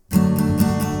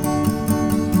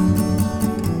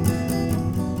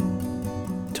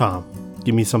Tom,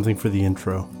 give me something for the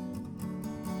intro.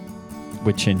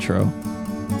 Which intro?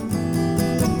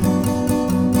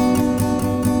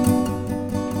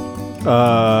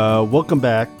 Welcome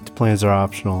back to Plans Are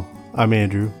Optional. I'm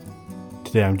Andrew.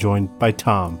 Today I'm joined by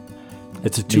Tom.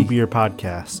 It's a two-beer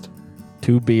podcast.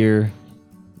 2 beer,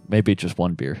 maybe just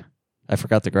 1 beer. I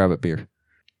forgot to grab a beer.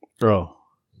 Oh.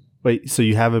 Wait, so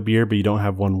you have a beer, but you don't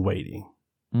have one waiting?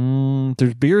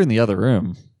 There's beer in the other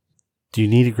room. Do you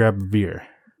need to grab a beer?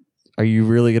 Are you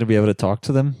really going to be able to talk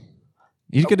to them?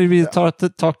 You going to be able to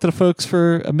talk to the folks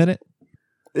for a minute?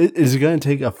 Is it going to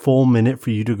take a full minute for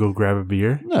you to go grab a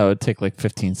beer? No, it'd take like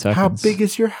 15 seconds. How big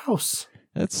is your house?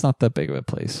 It's not that big of a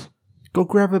place. Go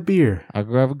grab a beer. I'll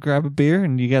grab a beer,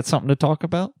 and you got something to talk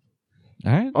about?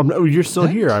 All right. You're still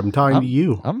here. I'm talking to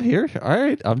you. I'm here. All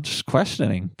right. I'm just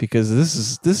questioning because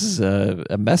this is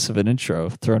a mess of an intro.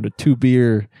 Throwing a 2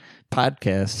 beer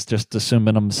podcast, just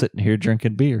assuming I'm sitting here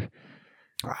drinking beer.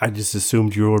 I just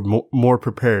assumed you were more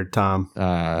prepared, Tom.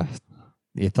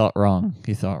 You thought wrong.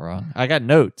 I got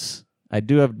notes. I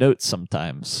do have notes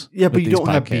sometimes. Yeah, but you don't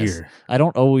have beer. I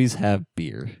don't always have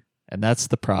beer, and that's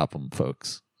the problem,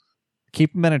 folks.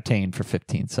 Keep them entertained for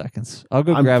 15 seconds. I'll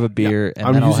go grab a beer,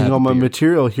 and then I'll have a beer. I'm using all my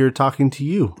material here talking to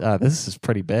you. This is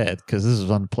pretty bad because this is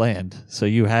unplanned. So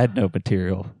you had no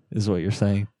material, is what you're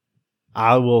saying.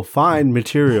 I will find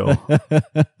material.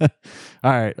 All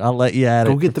right, I'll let you add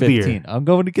it. Go get the 15. beer. I'm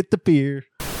going to get the beer.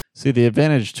 See, the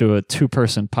advantage to a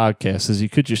 2-person podcast is you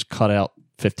could just cut out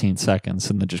 15 seconds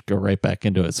and then just go right back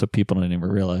into it so people don't even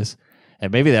realize.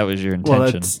 And maybe that was your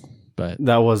intention. But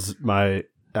that was I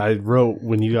wrote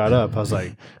when you got up, I was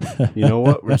like, you know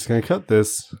what? We're just going to cut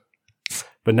this.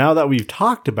 But now that we've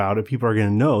talked about it, people are going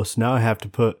to know. So now I have to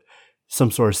put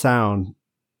some sort of sound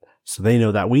so they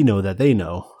know that we know that they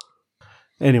know.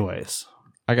 Anyways.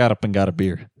 I got up and got a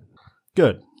beer.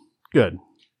 Good.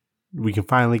 We can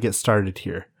finally get started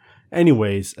here.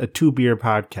 Anyways, a 2-beer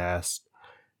podcast.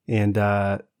 And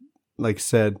like I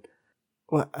said,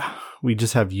 we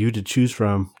just have you to choose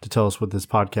from to tell us what this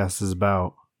podcast is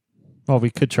about. Well, we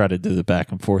could try to do the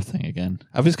back and forth thing again.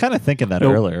 I was kind of thinking that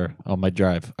earlier on my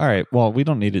drive. All right, well, we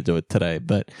don't need to do it today,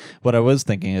 but what I was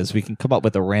thinking is we can come up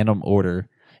with a random order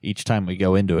each time we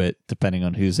go into it, depending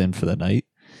on who's in for the night.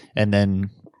 And then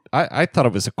I thought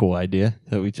it was a cool idea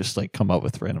that we just like come up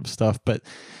with random stuff. But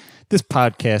this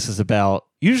podcast is about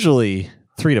usually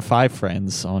 3 to 5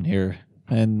 friends on here.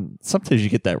 And sometimes you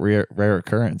get that rare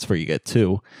occurrence where you get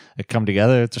 2 that come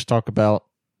together, just talk about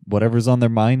whatever's on their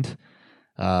mind.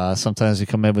 Sometimes we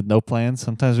come in with no plan.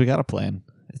 Sometimes we got a plan.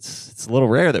 It's a little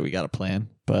rare that we got a plan,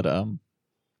 but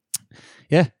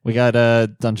yeah, we got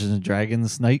Dungeons and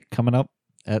Dragons night coming up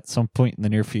at some point in the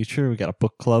near future. We got a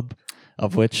book club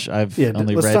of which I've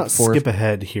only read 4. Let's not skip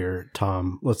ahead here,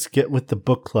 Tom. Let's get with the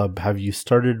book club. Have you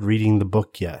started reading the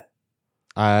book yet?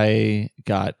 I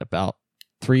got about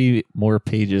 3 more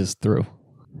pages through.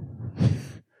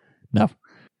 No,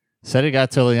 said it got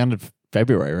till the end of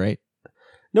February, right?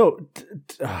 No,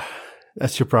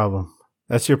 that's your problem.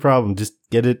 Just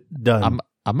get it done.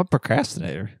 I'm a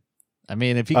procrastinator. I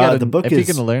mean, if you got the book, if you're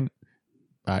gonna learn,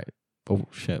 all right. Oh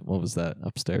shit! What was that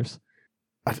upstairs?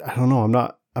 I don't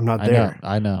know. I'm not there.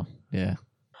 I know. Yeah.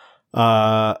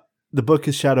 The book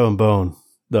is Shadow and Bone,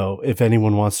 though. If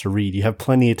anyone wants to read, you have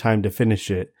plenty of time to finish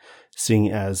it.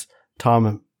 Seeing as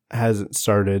Tom hasn't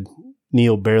started,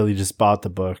 Neil barely just bought the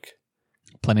book.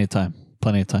 Plenty of time.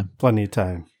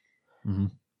 Mm-hmm.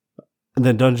 And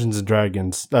then Dungeons and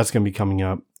Dragons, that's going to be coming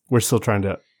up. We're still trying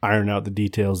to iron out the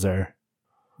details there.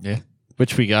 Yeah.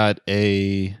 Which we got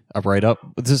a write-up.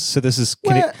 This is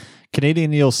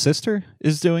Canadian Neil's sister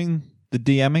is doing the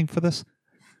DMing for this?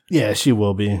 Yeah, she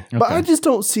will be. Okay. But I just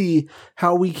don't see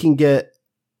how we can get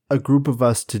a group of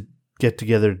us to get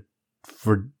together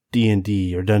for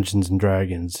D&D or Dungeons and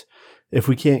Dragons if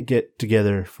we can't get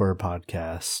together for a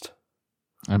podcast.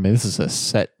 I mean, this is a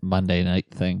set Monday night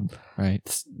thing, right?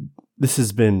 This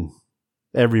has been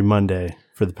every Monday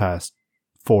for the past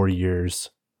 4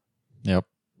 years. Yep.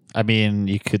 I mean,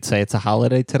 you could say it's a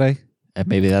holiday today, and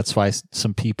maybe that's why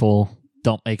some people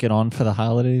don't make it on for the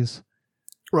holidays.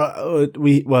 No,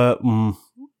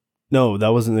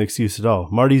 that wasn't an excuse at all.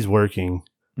 Marty's working,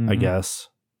 I guess,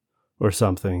 or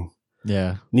something.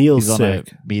 Yeah. Neil's He's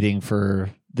sick. on a meeting for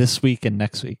this week and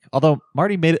next week. Although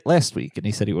Marty made it last week, and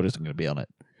he said he wasn't going to be on it.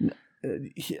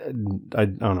 I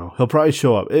don't know. He'll probably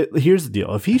show up. Here's the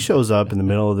deal. If he shows up in the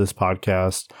middle of this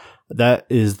podcast, that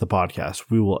is the podcast.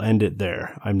 We will end it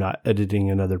there. I'm not editing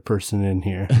another person in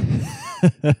here.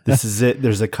 This is it.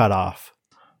 There's a cutoff.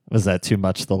 Was that too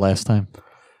much the last time?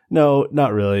 No,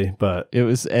 not really, but it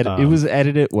was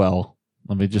edited well.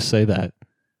 Let me just say that.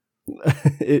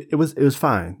 it was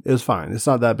fine. It was fine. It's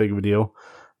not that big of a deal,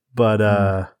 but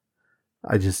I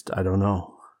don't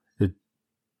know.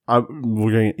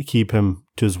 We're going to keep him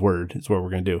to his word. Is what we're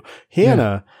going to do.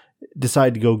 Hannah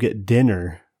decided to go get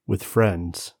dinner with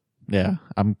friends. Yeah,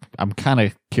 I'm kind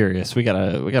of curious. We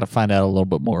gotta find out a little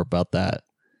bit more about that.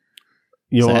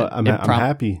 You know what? I'm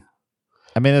happy.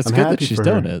 I mean, it's good that she's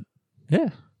doing it. Yeah.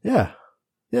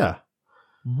 Yeah.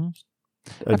 Mm-hmm.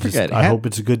 I hope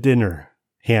it's a good dinner,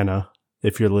 Hannah,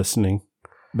 if you're listening.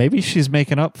 Maybe she's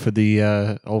making up for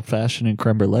the old-fashioned and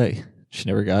creme brulee she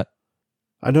never got.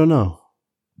 I don't know.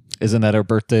 Isn't that her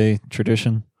birthday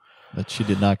tradition that she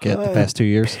did not get the past 2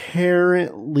 years?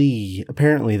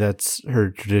 Apparently that's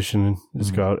her tradition,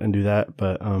 is go out and do that.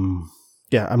 But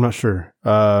yeah, I'm not sure.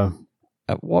 At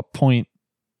what point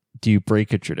do you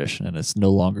break a tradition and it's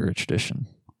no longer a tradition?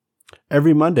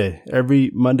 Every Monday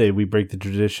we break the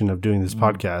tradition of doing this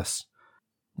podcast.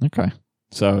 Okay.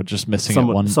 So just missing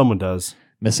someone does.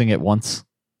 Missing it once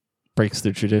breaks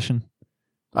the tradition?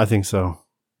 I think so.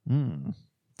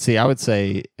 See, I would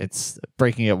say it's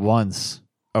breaking it once.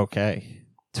 Okay.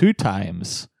 2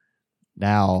 times.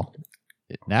 Now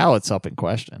it's up in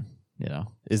question. You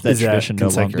know, is that tradition no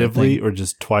longer consecutively or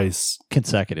just twice?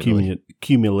 Consecutively.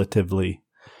 Cumulatively.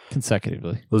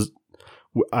 Consecutively.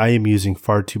 I am using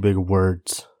far too big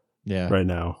words. Yeah. Right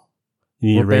now.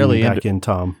 You need to rein me back in,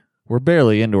 Tom. We're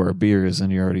barely into our beers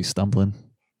and you're already stumbling.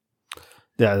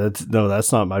 Yeah,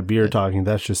 that's not my beer talking.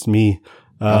 That's just me.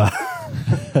 Yeah.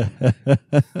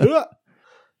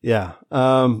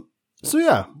 So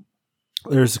yeah,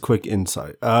 there's a quick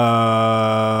insight.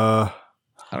 I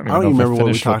don't even remember what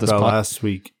we talked about last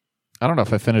week. I don't know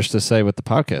if I finished to say what the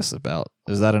podcast is about.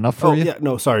 Is that enough for you? Yeah.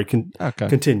 No, sorry. Okay.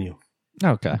 Continue.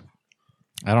 Okay.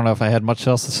 I don't know if I had much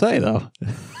else to say though.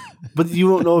 But you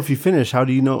won't know if you finish. How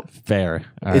do you know? Fair.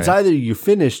 It's either you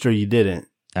finished or you didn't.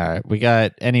 All right. We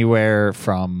got anywhere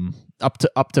from up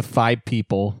to 5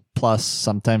 people. Plus,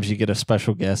 sometimes you get a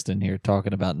special guest in here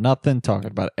talking about nothing, talking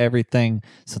about everything.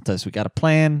 Sometimes we got a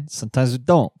plan. Sometimes we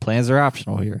don't. Plans are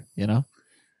optional here, you know?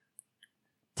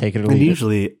 Take it or leave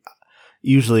it.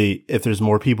 Usually, if there's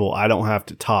more people, I don't have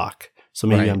to talk. So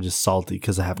maybe I'm just salty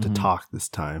because I have to talk this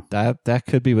time. That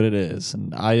could be what it is.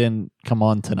 And I didn't come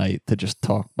on tonight to just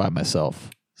talk by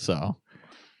myself. So,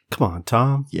 come on,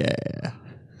 Tom. Yeah.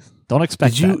 Don't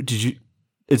expect that. Did you?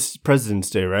 It's President's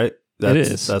Day, right? It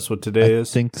is. That's what today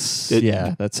is?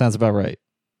 Yeah, that sounds about right.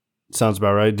 Sounds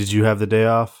about right. Did you have the day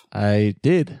off? I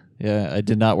did. Yeah, I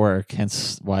did not work,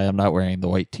 hence why I'm not wearing the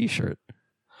white T-shirt.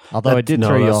 Although I did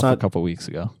throw you off a couple weeks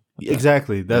ago.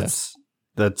 Exactly. That's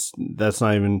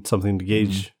not even something to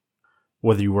gauge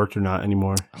whether you worked or not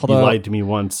anymore. You lied to me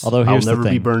once. I'll never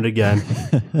be burned again.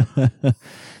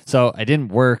 So I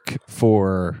didn't work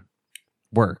for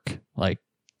work, like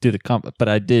do the but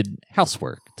I did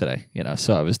housework today, you know,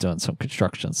 so I was doing some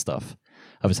construction stuff.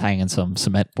 I was hanging some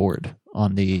cement board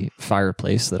on the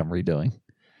fireplace that I'm redoing.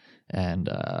 And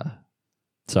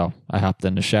so I hopped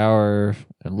in the shower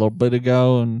a little bit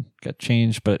ago and got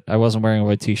changed, but I wasn't wearing a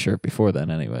white T-shirt before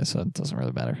then anyway, so it doesn't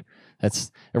really matter.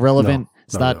 That's irrelevant.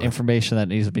 It's not really information that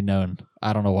needs to be known.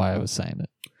 I don't know why I was saying it.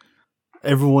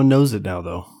 Everyone knows it now,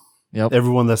 though. Yep.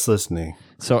 Everyone that's listening.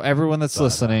 So everyone that's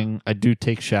listening, I do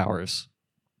take showers.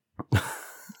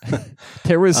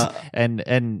 There was,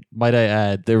 and might I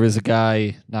add, there was a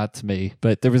guy, not to me,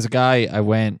 but there was a guy I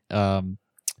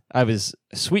was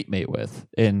a suite mate with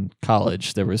in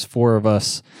college. There was 4 of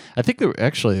us. I think there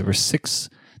were 6.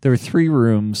 There were 3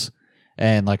 rooms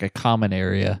and like a common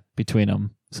area between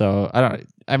them. So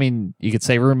I mean, you could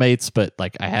say roommates, but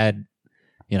like I had,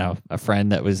 you know, a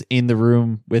friend that was in the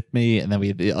room with me, and then we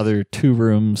had the other 2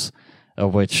 rooms,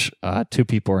 of which 2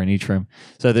 people were in each room.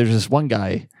 So there's this one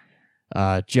guy,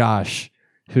 Josh,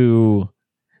 who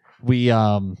we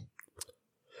for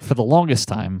the longest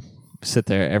time sit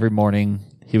there every morning.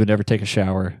 He would never take a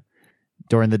shower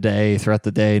during the day, throughout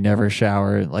the day, never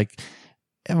shower. Like,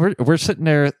 and we're sitting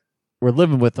there, we're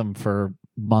living with him for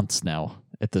months now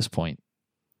at this point.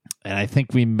 And I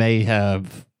think we may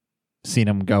have seen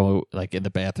him go like in the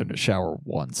bathroom to shower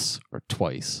once or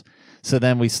twice. So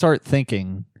then we start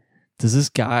thinking, does this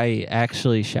guy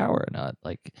actually shower or not?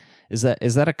 Like, is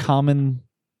that a common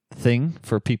thing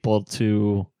for people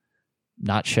to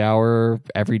not shower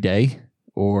every day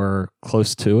or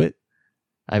close to it?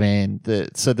 I mean,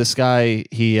 so this guy,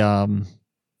 he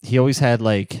always had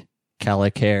like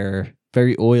cowlick hair,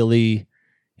 very oily.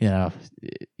 You know,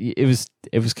 it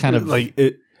was kind of like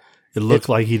it looked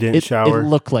like he didn't shower. It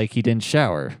looked like he didn't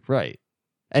shower, right?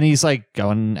 And he's like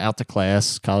going out to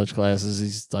college classes.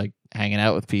 He's like hanging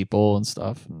out with people and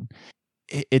stuff. And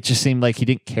it just seemed like he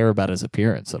didn't care about his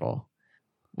appearance at all.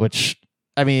 which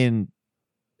I mean,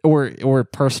 or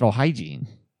personal hygiene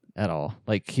at all.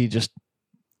 Like he just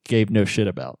gave no shit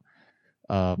about.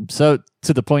 So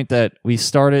to the point that we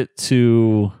started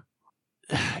to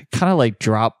kind of like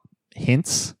drop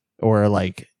hints or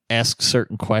like ask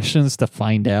certain questions to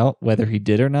find out whether he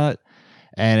did or not.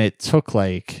 And it took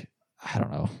like, I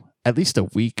don't know, at least a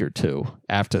week or two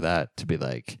after that to be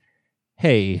like,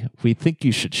 hey, we think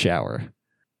you should shower.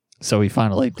 So he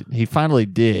finally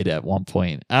did at one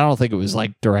point. I don't think it was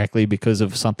like directly because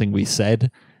of something we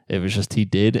said. It was just he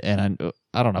did. And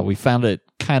I don't know. We found it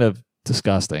kind of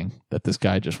disgusting that this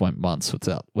guy just went months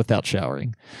without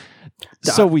showering.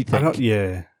 So we think.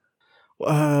 Yeah.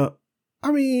 I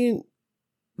mean,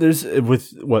 there's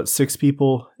with what 6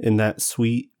 people in that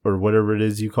suite or whatever it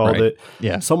is you called it.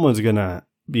 Yeah. Someone's going to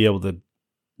be able to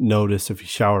notice if he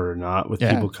showered or not with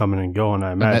people coming and going,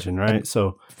 I imagine, right?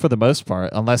 So for the most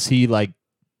part, unless he like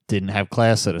didn't have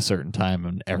class at a certain time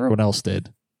and everyone else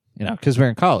did, because we're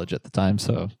in college at the time.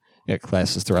 So we got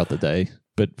classes throughout the day,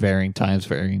 but varying times,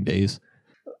 varying days.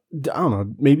 I don't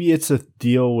know. Maybe it's a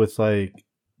deal with like,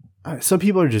 some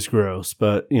people are just gross,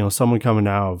 but someone coming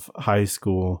out of high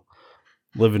school,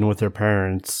 living with their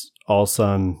parents, all of a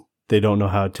sudden they don't know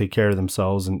how to take care of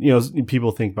themselves. And,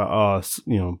 people think about,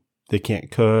 they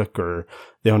can't cook or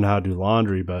they don't know how to do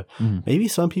laundry, but maybe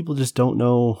some people just don't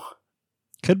know.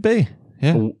 Could be.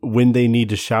 Yeah. When they need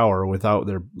to shower without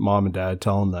their mom and dad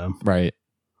telling them. Right.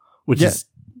 Which is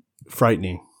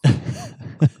frightening.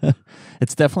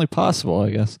 It's definitely possible,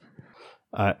 I guess.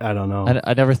 I don't know.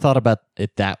 I never thought about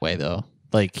it that way, though.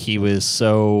 Like, he was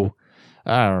so,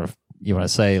 I don't know if you want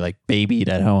to say, like, babied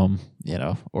at home,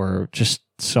 or just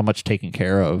so much taken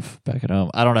care of back at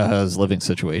home. I don't know how his living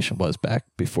situation was back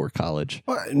before college.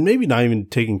 Well, maybe not even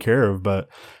taken care of, but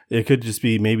it could just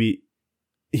be maybe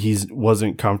he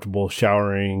wasn't comfortable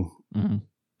showering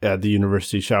at the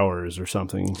university showers or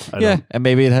something. And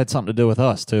maybe it had something to do with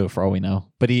us, too, for all we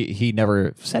know. But he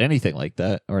never said anything like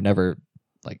that, or never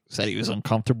said he was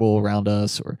uncomfortable around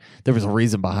us, or there was a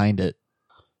reason behind it.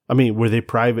 I mean, were they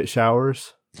private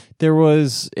showers? There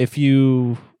was,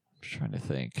 I'm trying to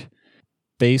think.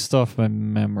 Based off my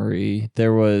memory,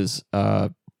 there was a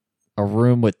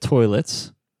room with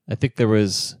toilets. I think there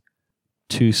was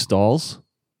 2 stalls,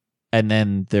 and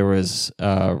then there was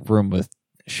a room with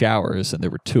showers, and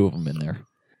there were 2 of them in there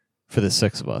for the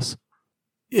 6 of us.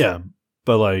 Yeah,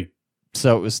 but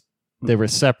so it was. They were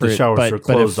separate. The showers were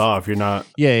closed off. You're not.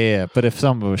 Yeah. But if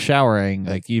someone was showering,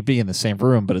 you'd be in the same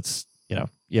room, but it's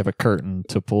you have a curtain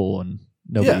to pull and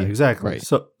nobody. Yeah, exactly. Right.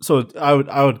 So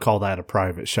I would call that a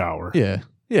private shower.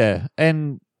 Yeah,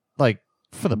 and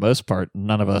for the most part,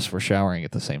 none of us were showering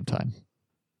at the same time.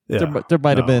 Yeah, there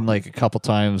might have been a couple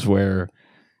times where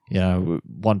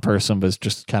one person was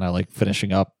just kind of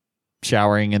finishing up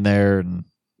showering in there, and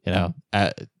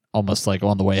almost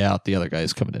on the way out, the other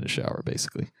guy's coming in to shower,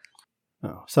 basically.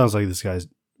 Oh, sounds like this guy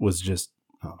was just,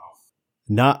 I don't know,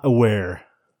 not aware.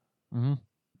 Mm-hmm.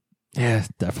 Yeah,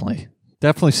 definitely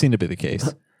seemed to be the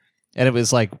case. And it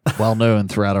was well known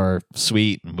throughout our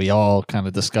suite, and we all kind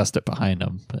of discussed it behind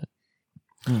him. But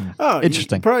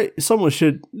interesting. Probably someone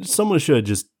should have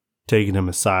just taken him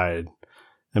aside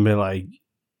and been like,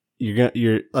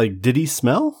 "You're did he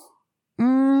smell?"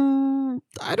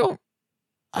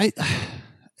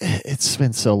 It's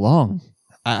been so long.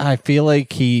 I feel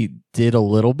like he did a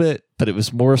little bit, but it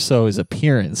was more so his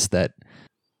appearance that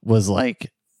was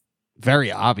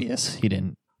very obvious. He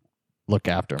didn't look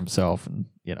after himself and,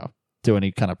 do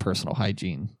any kind of personal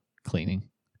hygiene cleaning.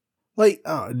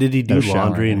 Did he do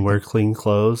laundry and wear clean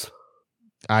clothes?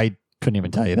 I couldn't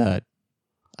even tell you that.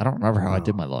 I don't remember how I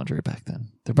did my laundry back then.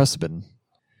 There must have been.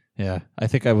 Yeah. I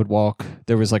think I would walk.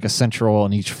 There was a central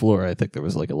on each floor. I think there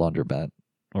was a laundromat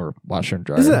or washer and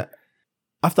dryer.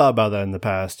 I've thought about that in the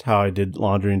past, how I did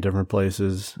laundry in different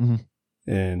places.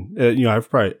 Mm-hmm. And, I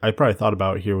probably thought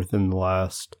about it here within the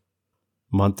last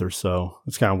month or so.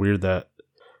 It's kind of weird that,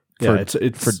 it's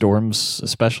for dorms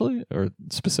especially or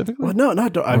specifically? Well, no,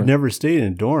 not I've never stayed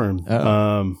in a dorm.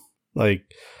 Oh.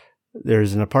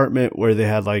 There's an apartment where they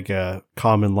had a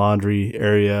common laundry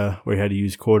area where you had to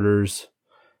use quarters.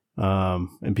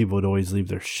 And people would always leave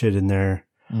their shit in there.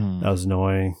 That was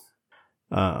annoying.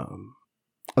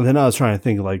 And then I was trying to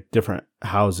think of different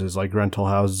houses, rental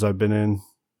houses I've been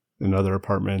in other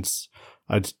apartments.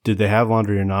 Did they have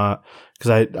laundry or not?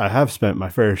 Because I have spent my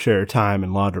fair share of time in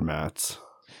laundromats.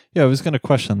 Yeah, I was going to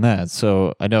question that.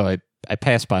 So I know I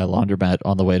passed by a laundromat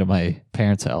on the way to my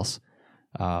parents' house.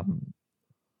 And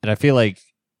I feel like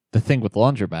the thing with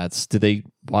laundromats, do they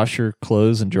wash your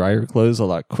clothes and dry your clothes a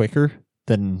lot quicker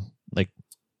than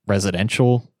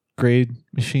residential grade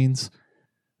machines?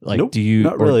 Like, nope, do you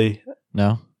not really?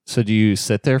 No. So do you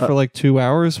sit there for like 2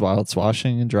 hours while it's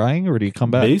washing and drying, or do you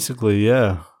come back? Basically,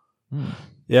 yeah.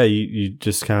 Yeah, you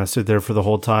just kind of sit there for the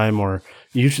whole time, or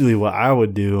usually what I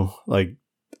would do, like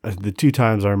the 2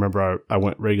 times I remember I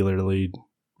went regularly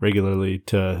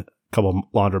to a couple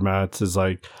laundromats, is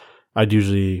like I'd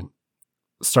usually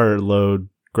start at load,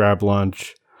 grab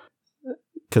lunch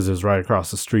because it was right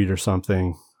across the street or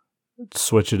something,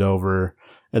 switch it over,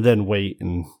 and then wait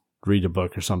and read a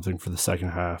book or something for the second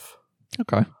half.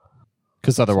 Okay.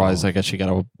 Because otherwise, I guess you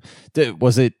got to...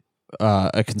 Was it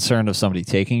a concern of somebody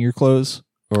taking your clothes?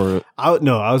 Or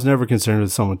No, I was never concerned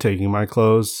with someone taking my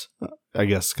clothes, I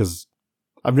guess, because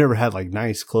I've never had like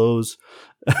nice clothes.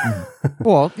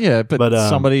 Well, yeah, but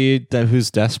somebody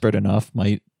who's desperate enough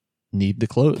might need the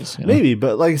clothes. You know? Maybe,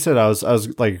 but like I said, I was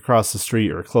like across the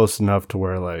street or close enough to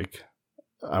where like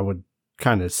I would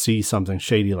kind of see something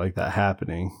shady like that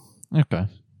happening. Okay.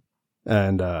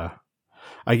 And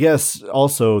I guess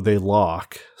also they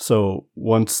lock. So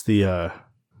once the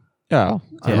I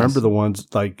remember the ones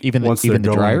like once they're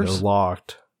going, they're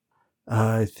locked.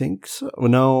 I think so.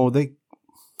 No,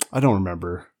 I don't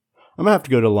remember. I'm gonna have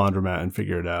to go to a laundromat and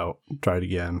figure it out. Try it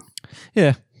again.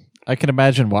 Yeah, I can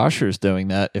imagine washers doing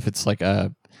that if it's like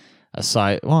a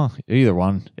side. Well, either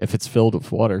one. If it's filled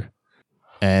with water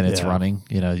and it's running,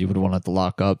 you would want it to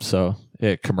lock up. So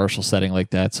a commercial setting like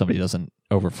that, somebody doesn't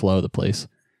overflow the place.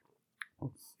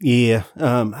 Yeah.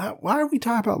 Why are we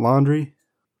talking about laundry?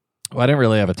 Well, I didn't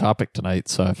really have a topic tonight,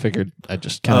 so I figured I'd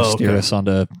just kind of steer us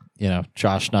onto,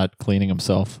 Josh not cleaning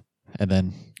himself, and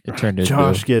then it turned into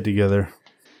Josh get together.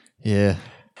 Yeah,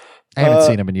 I haven't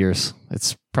seen him in years.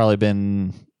 It's probably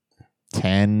been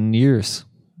 10 years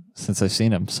since I've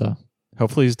seen him, so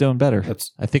hopefully he's doing better.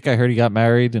 I think I heard he got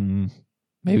married, and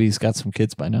maybe he's got some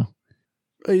kids by now.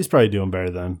 He's probably doing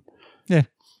better then. Yeah,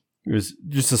 it was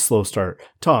just a slow start.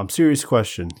 Tom, serious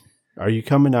question: are you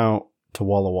coming out to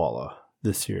Walla Walla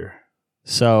this year?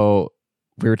 So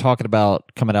we were talking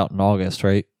about coming out in August,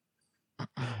 right?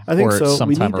 I think or so.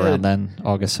 Sometime around then,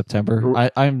 August,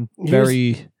 September. I'm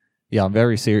very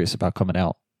serious about coming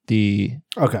out.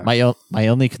 My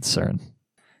only concern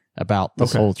about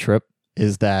this whole trip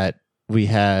is that we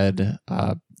had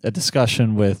a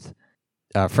discussion with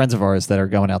friends of ours that are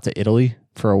going out to Italy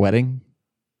for a wedding.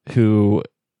 They're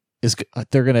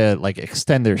gonna like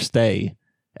extend their stay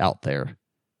out there.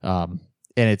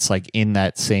 And it's like in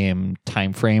that same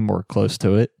time frame or close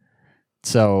to it.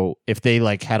 So if they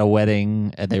like had a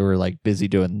wedding and they were like busy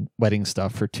doing wedding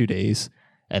stuff for 2 days,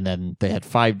 and then they had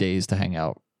 5 days to hang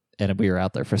out, and we were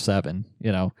out there for 7,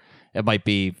 it might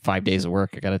be 5 days of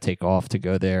work I got to take off to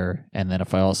go there. And then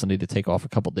if I also need to take off a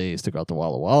couple days to go out to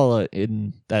Walla Walla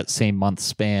in that same month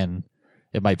span,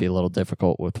 it might be a little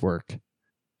difficult with work.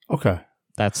 Okay.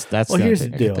 That's the only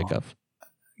thing I can think of.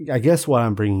 I guess what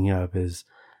I'm bringing up is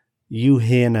you,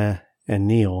 Hannah, and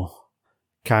Neil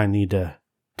kind of need to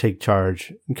take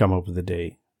charge and come up with a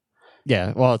date.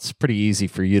 Yeah, well, it's pretty easy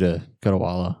for you to go to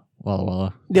Walla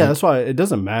Walla. Yeah, that's why it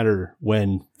doesn't matter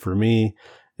when. For me,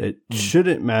 it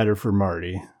shouldn't matter for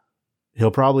Marty. He'll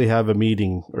probably have a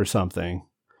meeting or something.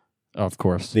 Of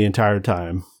course. The entire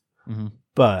time. Mm-hmm.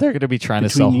 But they're going to be trying to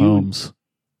sell homes.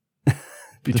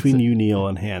 Between you, Neil,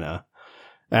 and Hannah.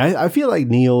 I feel like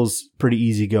Neil's pretty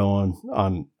easygoing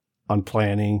on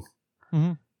planning.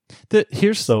 Mm-hmm.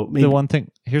 Here's the one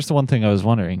thing I was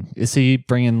wondering: is he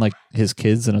bringing like his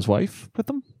kids and his wife with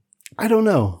him? I don't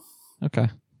know. Okay,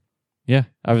 yeah,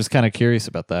 I was kind of curious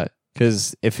about that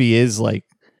because if he is like,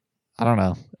 I don't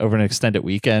know, over an extended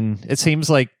weekend, it seems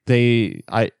like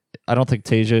I don't think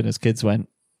Tasia and his kids went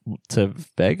to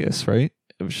Vegas, right?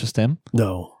 It was just him.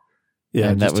 No, yeah,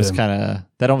 and that was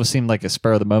that almost seemed like a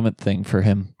spur of the moment thing for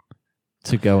him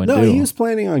to go and do. No, he was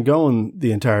planning on going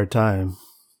the entire time.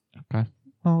 Okay.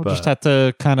 Well, we'll just have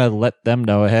to kind of let them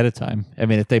know ahead of time. I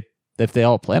mean, if they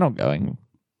all plan on going,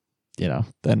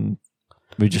 then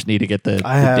we just need to get the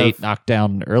date knocked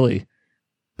down early.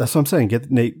 That's what I'm saying. Get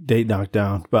the date knocked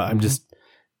down. But I'm just,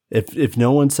 if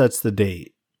no one sets the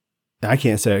date, I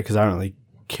can't say it because I don't really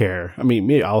care. I mean,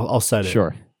 maybe I'll set it.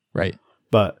 Sure. Right.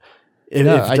 But if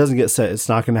it doesn't get set, it's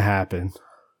not going to happen.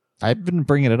 I've been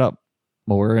bringing it up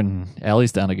more, and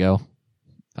Allie's down to go.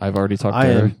 I've already talked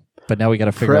to her. But now we got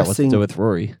to figure out what to do with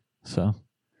Rory. So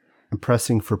I'm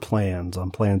pressing for plans.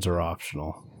 Plans are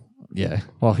optional. Yeah.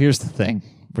 Well, here's the thing.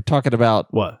 We're talking about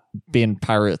what? Being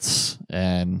pirates,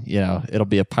 and it'll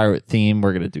be a pirate theme.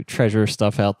 We're going to do treasure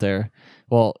stuff out there.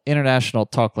 Well, International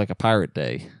Talk Like a Pirate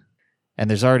Day. And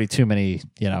there's already too many,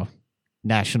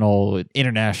 national and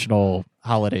international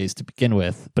holidays to begin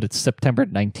with, but it's September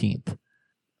 19th.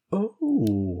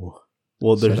 Oh.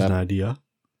 Well, there's an idea.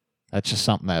 That's just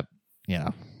something that,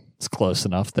 it's close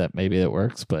enough that maybe it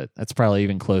works, but that's probably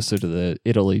even closer to the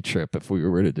Italy trip if we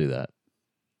were to do that.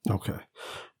 Okay.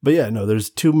 But yeah, no,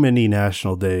 there's too many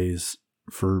national days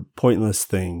for pointless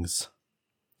things.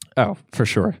 Oh, for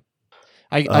sure.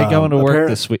 I go into work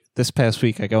this past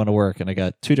week. I go into work and I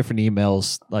got 2 different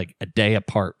emails like a day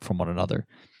apart from one another.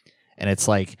 And it's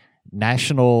like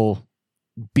National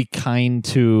Be Kind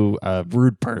to a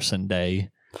Rude Person Day.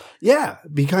 Yeah,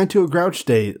 Be Kind to a Grouch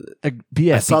Day.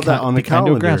 I saw that on the calendar. Be Kind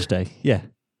to a Grouch Day, yeah.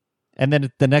 And then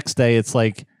the next day, it's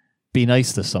like Be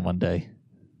Nice to Someone Day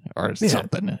or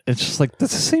something. It's just like,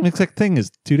 that's the same exact thing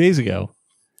as 2 days ago.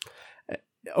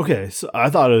 Okay, so I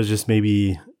thought it was just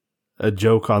maybe a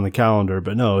joke on the calendar,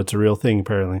 but no, it's a real thing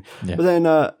apparently. Yeah. But then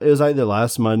it was either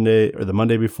last Monday or the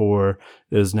Monday before.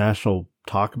 It was National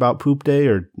Talk About Poop Day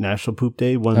or National Poop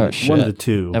Day. One of the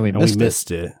two. And we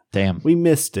missed it. Damn. We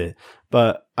missed it.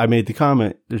 But I made the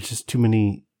comment, there's just too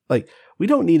many, like, we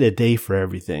don't need a day for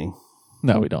everything.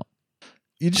 No, we don't.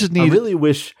 You just need...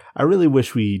 I really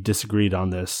wish we disagreed on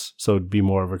this so it'd be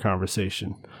more of a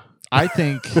conversation. I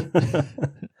think,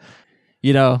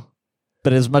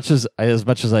 but as much as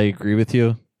I agree with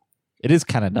you, it is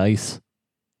kind of nice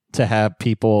to have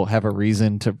people have a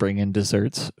reason to bring in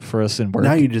desserts for us in work.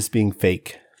 Now you're just being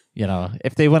fake.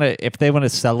 If they want to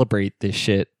celebrate this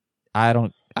shit, I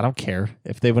don't care.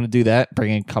 If they want to do that,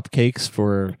 bring in cupcakes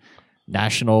for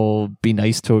National Be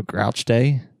Nice to a Grouch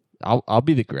Day. I'll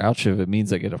be the grouch if it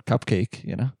means I get a cupcake.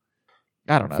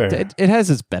 I don't know. It has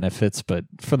its benefits, but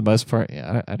for the most part,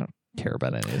 yeah, I don't care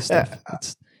about any of this stuff.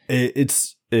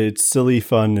 It's silly,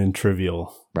 fun, and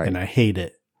trivial, right? And I hate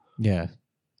it. Yeah.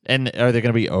 And are there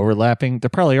going to be overlapping? There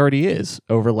probably already is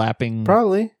overlapping.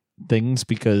 Probably things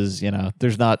because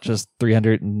there's not just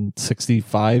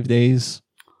 365 days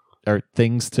or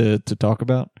things to talk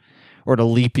about, or the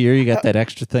leap year you got that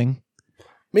extra thing.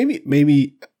 Maybe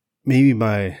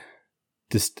my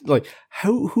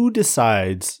who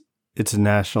decides it's a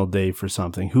national day for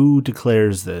something? Who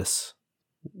declares this?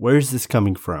 Where's this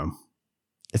coming from?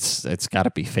 It's got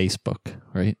to be Facebook,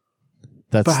 right?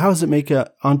 But how does it make it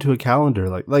onto a calendar?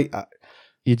 Like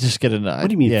you just get what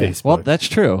do you mean Facebook? Well, that's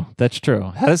true. That's true.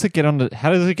 How does it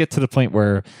get to the point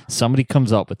where somebody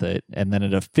comes up with it and then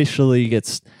it officially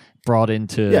gets brought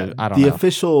into? I don't know. The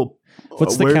official.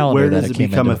 What's the calendar? Where does it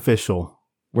become official?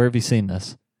 Where have you seen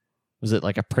this? Was it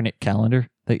like a printed calendar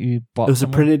that you bought? It was a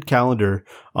printed calendar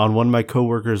on one of my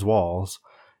coworkers' walls,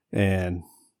 and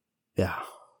yeah,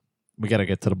 we got to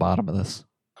get to the bottom of this.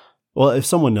 Well, if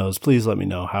someone knows, please let me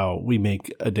know how we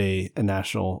make a day a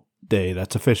national day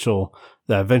that's official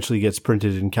that eventually gets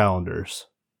printed in calendars.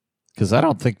 Because I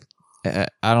don't think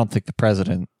the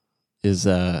president is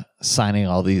signing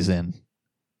all these in.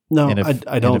 No,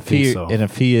 I don't think so. And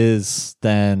if he is,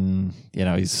 then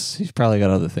he's probably got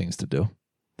other things to do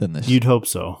than this. You'd hope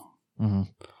so. Mm-hmm.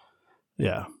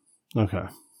 Yeah. Okay.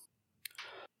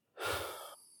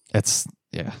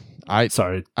 Yeah.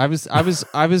 Sorry. I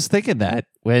was thinking that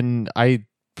when I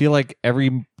feel like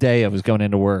every day I was going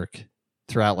into work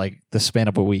throughout like the span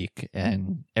of a week,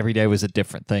 and every day was a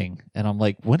different thing, and I'm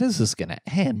like, when is this going to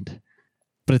end?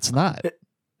 But it's not.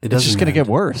 It's just going to get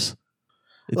worse.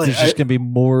 It's just going to be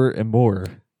more and more.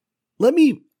 Let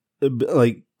me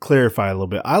clarify a little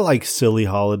bit. I like silly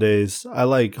holidays. I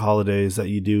like holidays that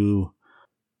you do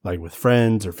like with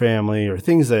friends or family or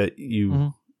things that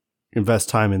you invest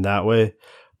time in that way.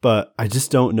 But I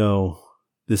just don't know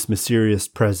this mysterious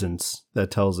presence that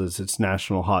tells us it's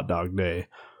National Hot Dog Day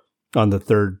on the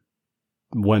third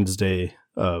Wednesday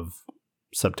of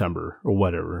September or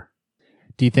whatever.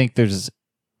 Do you think there's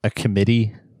a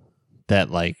committee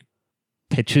that like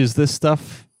pitches this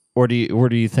stuff, or do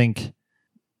you think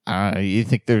you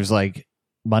think there's like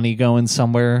money going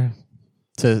somewhere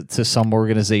to some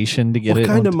organization to get it? What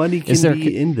kind of money can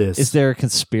be in this? Is there a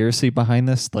conspiracy behind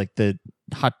this, like the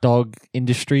hot dog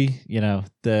industry?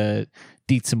 The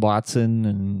Dietz and Watson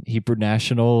and Hebrew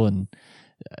National and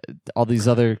all these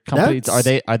other companies.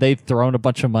 Are they throwing a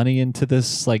bunch of money into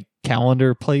this like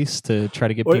calendar place to try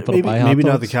to get people to buy hot dogs? Maybe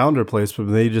not the calendar place, but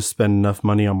they just spend enough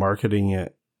money on marketing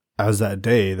it as that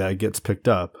day that it gets picked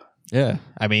up. Yeah.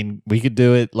 I mean, we could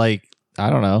do it like, I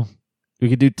don't know. We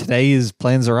could do today's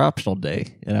plans are optional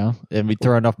day, and we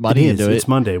throw enough money into it. It's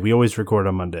Monday. We always record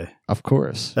on Monday. Of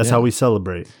course. That's how we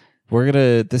celebrate.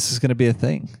 This is going to be a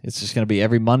thing. It's just going to be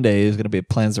every Monday is going to be a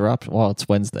plans are optional. Well, it's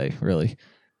Wednesday, really,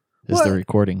 is the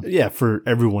recording. Yeah, for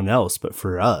everyone else, but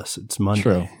for us, it's Monday.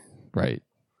 True. Right.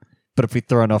 But if we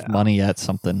throw enough money at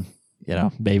something,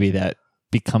 maybe that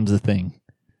becomes a thing.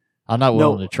 I'm not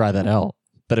willing to try that out.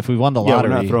 But if we won the lottery,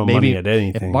 we're not throwing money at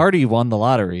anything. If Marty won the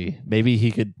lottery, maybe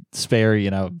he could spare,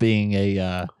 being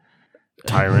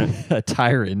Tyrant. a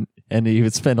tyrant, and he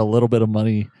would spend a little bit of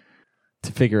money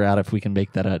to figure out if we can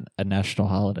make that a national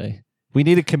holiday. We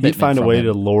need a commitment. He'd find a from way him.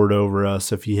 to lord over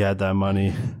us if he had that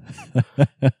money.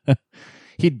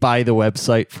 He'd buy the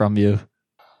website from you.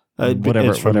 It's from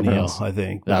whatever Neil, else. I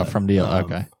think. Oh, from Neil.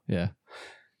 Okay. Yeah.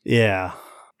 Yeah.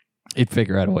 He'd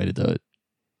figure out a way to do it.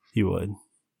 He would.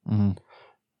 Mm-hmm.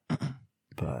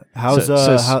 But how's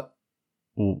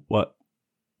what?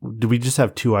 Do we just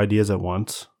have two ideas at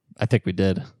once? I think we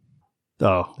did.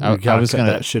 Oh, I gotta was cut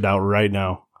gonna- that shit out right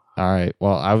now. All right.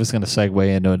 Well, I was going to segue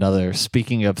into another.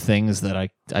 Speaking of things that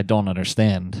I don't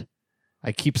understand,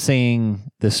 I keep seeing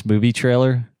this movie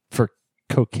trailer for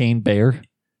Cocaine Bear.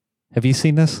 Have you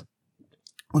seen this?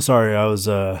 Sorry, I was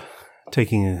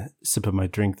taking a sip of my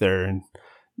drink there and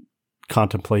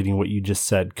contemplating what you just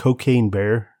said. Cocaine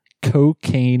Bear.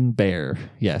 Cocaine Bear.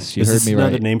 Yes, you Is heard this me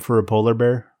another right. name for a polar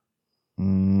bear?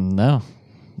 No,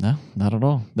 not at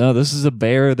all. No, this is a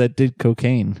bear that did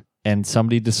cocaine, and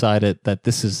somebody decided that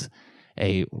this is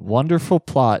a wonderful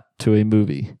plot to a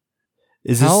movie.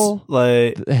 Is How this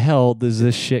like? The hell does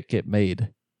this shit get made?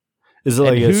 Is it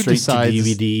and like a who straight decides-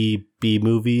 to DVD B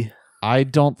movie? I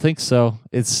don't think so.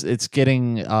 It's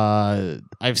getting.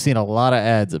 I've seen a lot of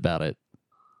ads about it,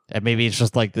 and maybe it's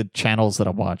just like the channels that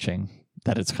I'm watching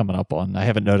that it's coming up on. I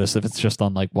haven't noticed if it's just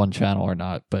on like one channel or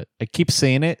not, but I keep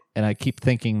seeing it, and I keep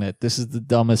thinking that this is the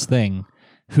dumbest thing.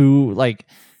 Who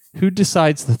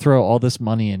decides to throw all this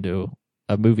money into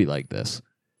a movie like this,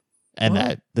 and Well-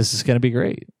 that this is going to be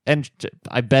great? And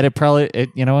I bet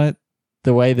you know what,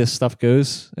 the way this stuff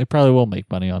goes, it probably will make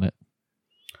money on it.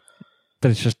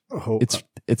 But it's just. Oh,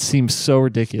 It seems so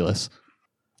ridiculous.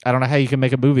 I don't know how you can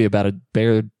make a movie about a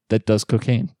bear that does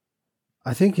cocaine.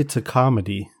 I think it's a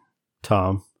comedy,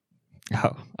 Tom.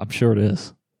 Oh, I'm sure it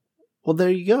is. Well, there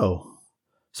you go.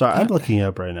 Sorry, I'm looking it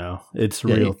up right now. It's a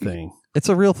Yeah, real thing. It's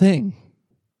a real thing.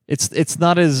 It's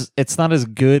not as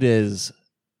good as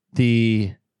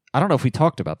the. I don't know if we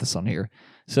talked about this on here.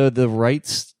 So the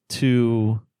rights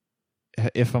to,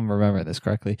 if I'm remembering this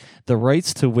correctly, the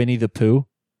rights to Winnie the Pooh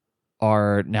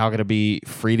are now going to be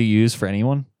free to use for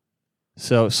anyone.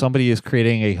 So somebody is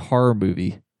creating a horror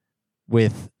movie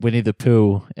with Winnie the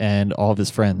Pooh and all of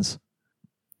his friends.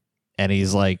 And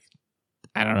he's like,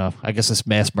 I don't know, I guess this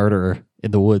mass murderer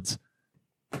in the woods.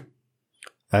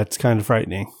 That's kind of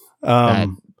frightening.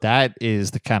 That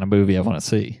is the kind of movie I want to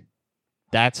see.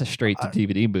 That's a straight to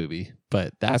DVD movie,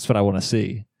 but that's what I want to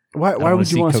see. Why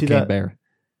would you want to see Cocaine that? Bear?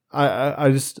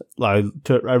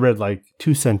 I read like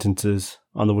 2 sentences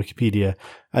on the Wikipedia.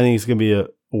 I think it's going to be a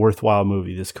worthwhile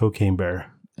movie, this Cocaine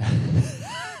Bear.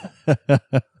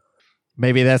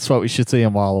 Maybe that's what we should see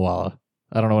in Walla Walla.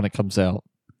 I don't know when it comes out.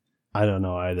 I don't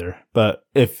know either. But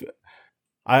if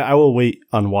I will wait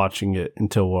on watching it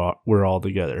until we're all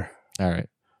together All right.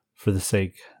 for the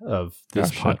sake of this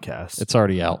Oh, shit. podcast. It's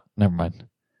already out. Never mind.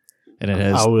 And it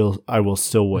has I will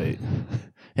still wait.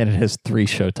 and it has 3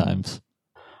 showtimes.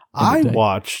 I day.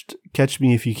 watched Catch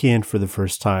Me If You Can for the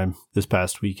first time this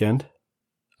past weekend.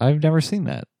 I've never seen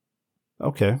that.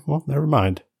 Okay, well, never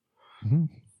mind. Mhm.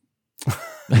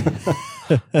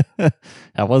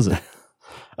 How was it?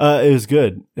 It was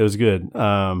good. It was good.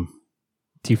 Do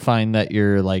you find that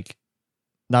you're like,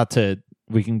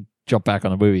 we can jump back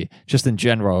on the movie, just in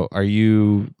general, do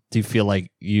you feel like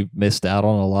you missed out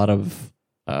on a lot of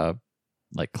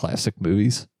like classic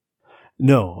movies?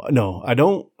 No, I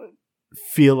don't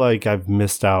feel like I've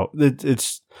missed out.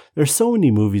 There's so many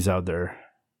movies out there.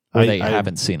 Or I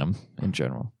haven't seen them in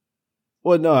general?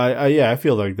 Well, no, I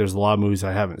feel like there's a lot of movies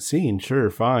I haven't seen. Sure,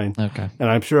 fine. Okay. And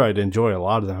I'm sure I'd enjoy a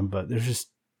lot of them, but there's just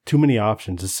too many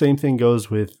options. The same thing goes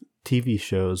with TV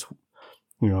shows,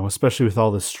 especially with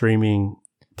all the streaming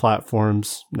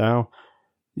platforms now.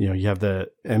 You have the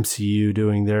MCU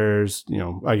doing theirs.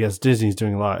 I guess Disney's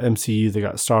doing a lot. MCU, they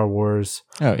got Star Wars.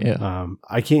 Oh, yeah.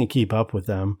 I can't keep up with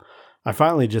them. I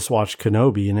finally just watched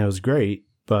Kenobi, and it was great,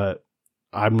 but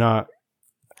I'm not.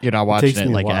 You're not watching takes it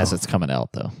me a like while. as it's coming out,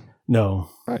 though. No.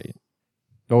 Right.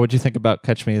 What would you think about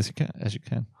Catch Me As You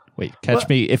Can? Wait, Catch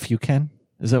Me If You Can?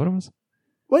 Is that what it was?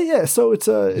 Well, yeah. So it's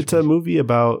a movie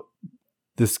about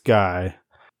this guy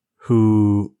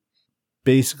who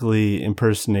basically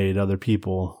impersonated other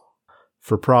people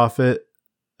for profit,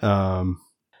 and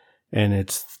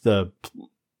it's the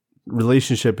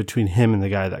relationship between him and the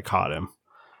guy that caught him.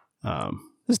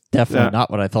 This is definitely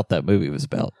not what I thought that movie was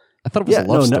about. I thought it was a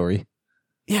love story.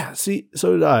 Yeah. See,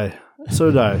 so did I.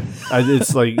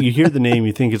 It's like you hear the name,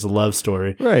 you think it's a love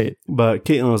story, Right. but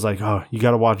Caitlin was like, "Oh, you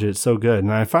got to watch it; it's so good."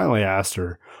 And I finally asked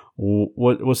her,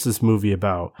 "What's this movie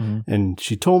about?" Mhm. And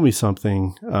she told me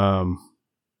something.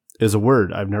 Is a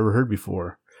word I've never heard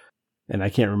before, and I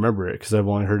can't remember it because I've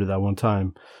only heard it that one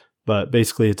time. But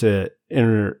basically, it's a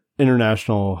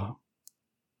international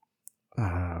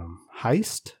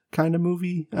heist kind of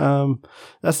movie.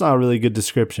 That's not a really good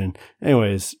description.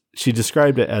 Anyways, she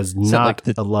described it as not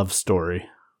a love story.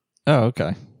 Oh,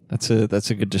 okay. That's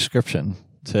a good description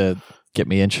to get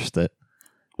me interested.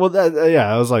 Well,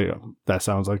 I was like, that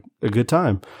sounds like a good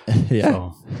time.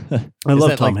 Yeah, so, I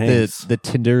love Tom Hanks. The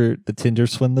Tinder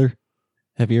swindler.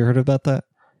 Have you heard about that?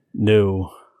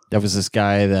 No. That was this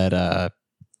guy that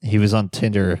he was on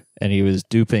Tinder and he was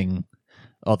duping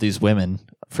all these women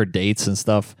for dates and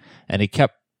stuff, and he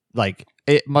kept like,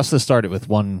 it must have started with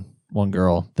one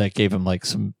girl that gave him like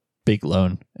some big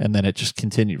loan, and then it just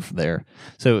continued from there.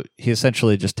 So he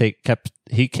essentially just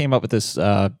he came up with this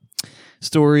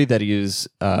story that he was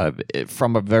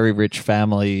from a very rich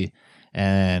family,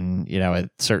 and at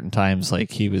certain times,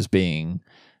 like, he was being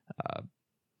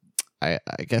I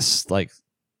guess like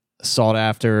sought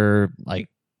after, like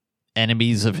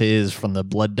enemies of his from the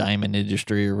blood diamond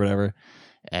industry or whatever,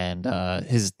 and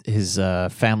his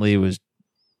family was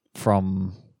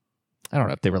from, I don't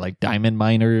know if they were like diamond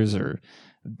miners or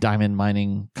diamond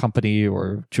mining company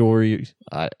or jewelry,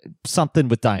 something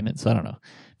with diamonds, I don't know,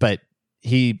 but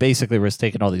he basically was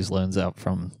taking all these loans out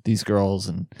from these girls,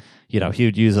 and he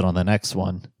would use it on the next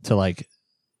one to like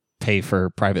pay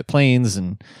for private planes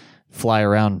and fly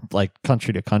around like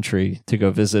country to country to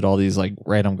go visit all these like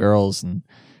random girls, and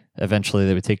eventually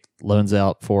they would take loans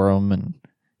out for him, and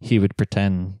he would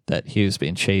pretend that he was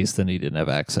being chased and he didn't have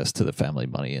access to the family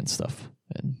money and stuff,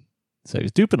 and so he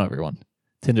was duping everyone.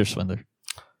 Tinder swindler.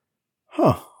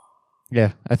 Huh.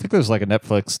 Yeah, I think there's like a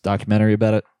Netflix documentary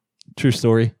about it. True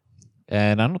story.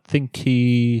 And I think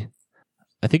he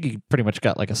pretty much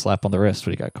got like a slap on the wrist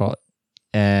when he got caught.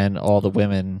 And all the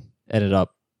women ended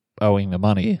up owing the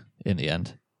money in the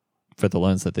end for the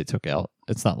loans that they took out.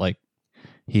 It's not like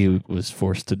he was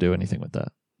forced to do anything with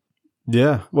that.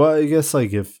 Yeah. Well, I guess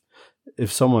like if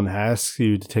someone asks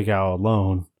you to take out a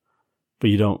loan, but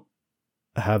you don't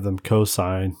have them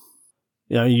co-sign,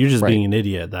 you're just being an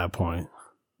idiot at that point.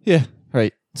 Yeah,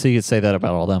 right. So you could say that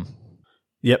about all them.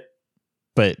 Yep.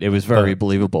 But it was very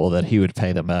believable that he would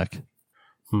pay them back.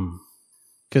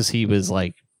 Because he was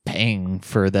like paying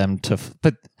for them to,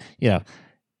 but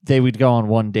they would go on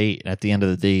one date, and at the end of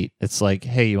the date, it's like,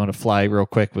 hey, you want to fly real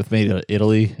quick with me to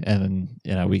Italy? And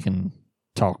we can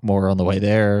talk more on the way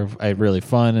there. I had really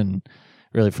fun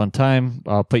time.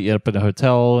 I'll put you up in a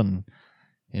hotel, and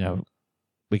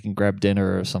we can grab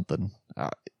dinner or something.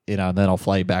 And then I'll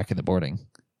fly you back in the morning.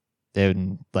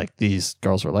 And like, these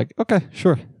girls were like, okay,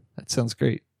 sure. That sounds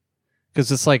great.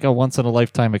 Because it's like a once in a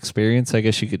lifetime experience. I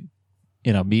guess you could,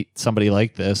 meet somebody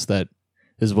like this that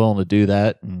is willing to do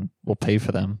that, and will pay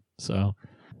for them. So,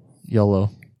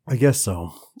 YOLO. I guess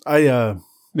so.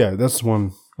 That's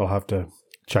one I'll have to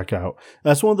check out.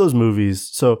 That's one of those movies.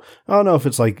 So I don't know if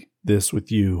it's like this with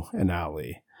you and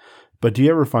Allie, but do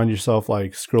you ever find yourself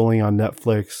like scrolling on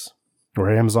Netflix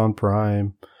or Amazon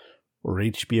Prime or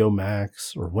HBO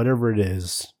Max or whatever it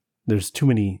is? There's too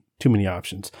many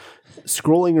options.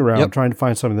 Scrolling around trying to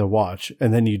find something to watch,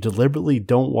 and then you deliberately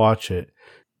don't watch it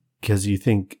because you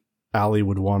think Allie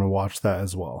would want to watch that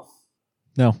as well.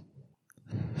 No.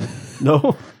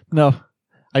 No? No.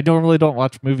 I normally don't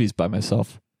watch movies by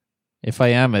myself. If I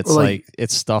am, it's like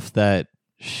it's stuff that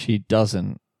she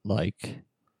doesn't like.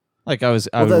 Like I would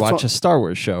watch a Star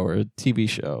Wars show or a TV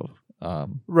show.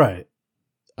 Right.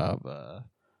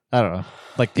 I don't know,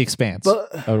 like The Expanse.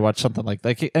 But I would watch something like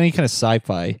any kind of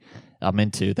sci-fi I'm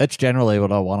into. That's generally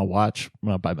what I want to watch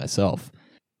when I'm by myself.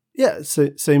 Yeah,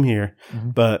 same here. Mm-hmm.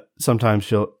 But sometimes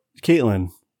Caitlin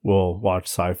will watch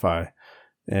sci-fi,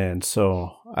 and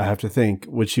so I have to think,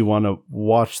 would she want to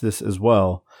watch this as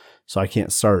well? So I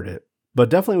can't start it. But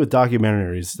definitely with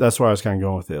documentaries, that's where I was kind of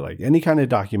going with it. Like any kind of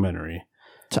documentary.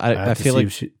 I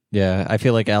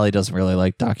feel like Allie doesn't really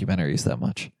like documentaries that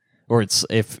much. Or it's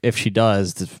if she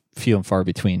does, it's few and far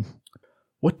between.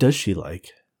 What does she like?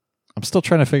 I'm still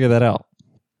trying to figure that out.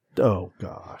 Oh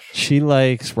gosh, she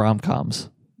likes rom-coms.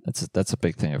 That's a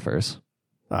big thing of hers.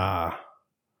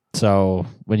 So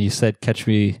when you said "Catch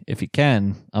Me If You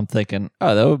Can," I'm thinking,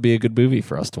 oh, that would be a good movie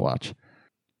for us to watch.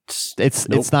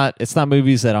 It's not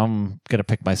movies that I'm gonna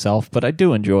pick myself, but I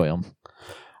do enjoy them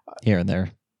here and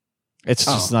there. It's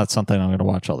just not something I'm gonna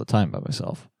watch all the time by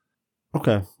myself.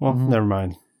 Okay, well, never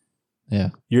mind. Yeah.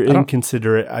 You're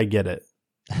inconsiderate. I get it.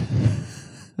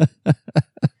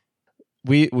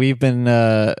 We've been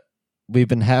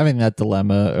having that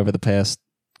dilemma over the past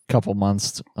couple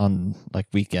months on like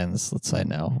weekends, let's say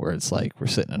now, where it's like we're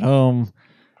sitting at home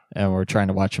and we're trying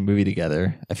to watch a movie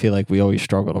together. I feel like we always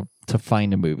struggle to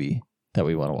find a movie that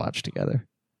we want to watch together.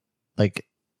 Like,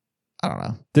 I don't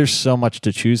know. There's so much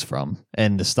to choose from,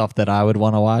 and the stuff that I would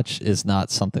want to watch is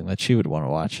not something that she would want to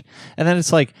watch. And then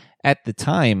it's like, at the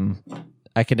time,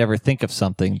 I could never think of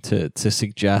something to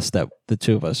suggest that the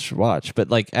two of us should watch. But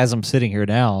like, as I'm sitting here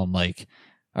now, I'm like,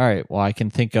 all right, well, I can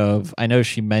think of, I know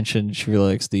she mentioned she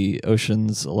really likes the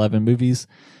Ocean's 11 movies.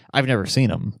 I've never seen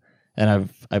them,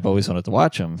 and I've always wanted to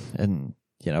watch them. And,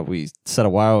 you know, we said a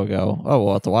while ago, oh,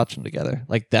 we'll have to watch them together.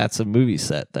 Like, that's a movie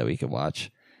set that we could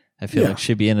watch. I feel like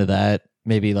she'd be into that.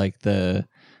 Maybe like the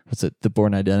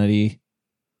Bourne Identity.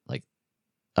 Like,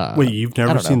 wait, you've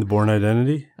never seen the Bourne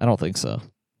Identity? I don't think so.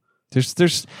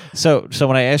 There's so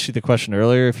when I asked you the question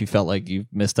earlier, if you felt like you've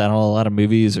missed out on a lot of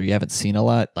movies or you haven't seen a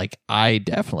lot, like I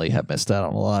definitely have missed out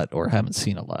on a lot or haven't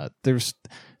seen a lot. There's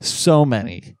so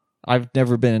many. I've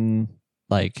never been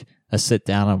like a sit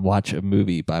down and watch a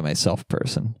movie by myself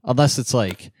person, unless it's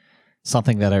like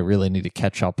something that I really need to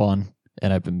catch up on,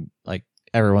 and I've been like,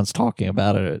 everyone's talking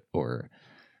about it, or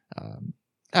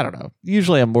I don't know.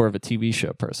 Usually I'm more of a TV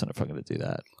show person if I'm going to do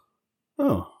that.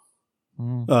 Oh,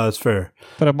 that's fair.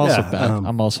 But I'm also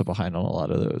I'm also behind on a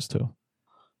lot of those too.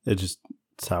 It's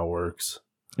how it works.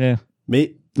 Yeah.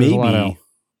 Maybe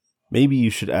you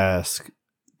should ask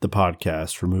the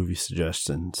podcast for movie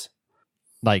suggestions.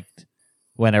 Like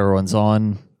when everyone's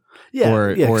on. Yeah,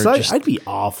 or just, I'd be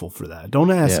awful for that.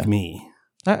 Don't ask me.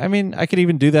 I mean, I could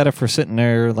even do that if we're sitting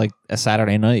there like a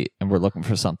Saturday night and we're looking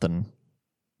for something.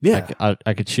 Yeah.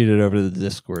 I could shoot it over to the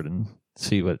Discord and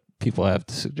see what people have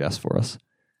to suggest for us.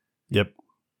 Yep.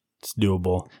 It's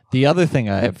doable. The other thing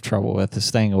I have trouble with is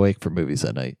staying awake for movies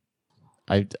at night.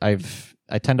 I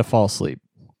tend to fall asleep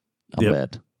on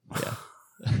bed.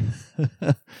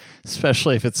 Yeah.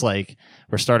 Especially if it's like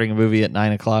we're starting a movie at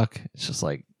 9:00. It's just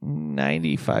like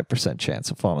 95% chance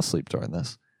of falling asleep during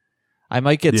this. I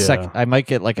might get I might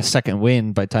get like a second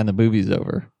wind by the time the movie's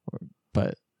over,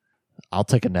 but I'll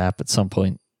take a nap at some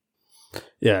point.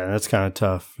 Yeah, that's kind of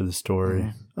tough for the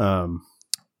story.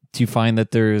 Do you find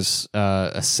that there's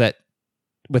a set,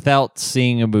 without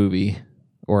seeing a movie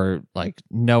or like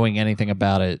knowing anything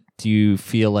about it, do you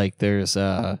feel like there's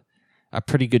a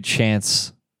pretty good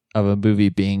chance of a movie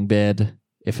being bad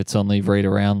if it's only right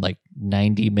around like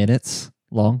 90 minutes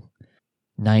long?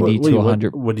 90 to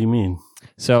 100. What do you mean?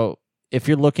 So if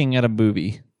you're looking at a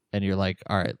movie and you're like,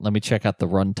 all right, let me check out the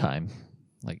runtime.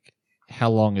 Like, how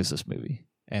long is this movie?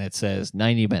 And it says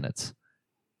 90 minutes.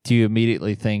 Do you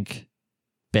immediately think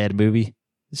bad movie?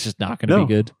 It's just not going to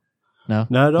be good? No?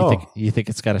 Not at all. You think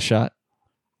it's got a shot?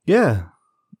 Yeah.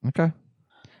 Okay.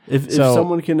 If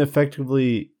someone can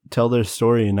effectively tell their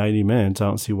story in 90 minutes, I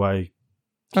don't see why it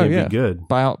can't be good.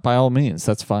 By all means,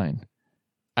 that's fine.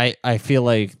 I feel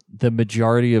like the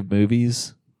majority of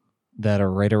movies that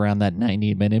are right around that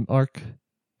 90-minute mark,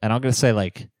 and I'm going to say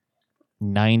like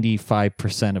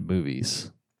 95% of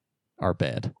movies are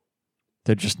bad.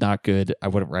 They're just not good. I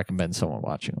wouldn't recommend someone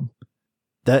watching them.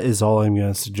 That is all I'm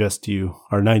going to suggest to you,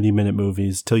 are 90-minute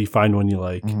movies, till you find one you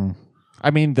like. Mm-hmm.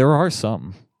 I mean, there are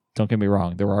some. Don't get me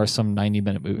wrong. There are some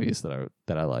 90-minute movies that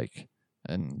I like.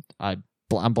 And I'm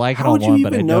blanking How on would one, you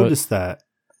but even I know notice that?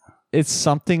 It's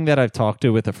something that I've talked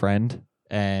to with a friend,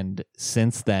 and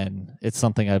since then, it's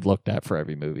something I've looked at for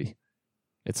every movie.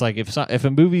 It's like if a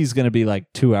movie is going to be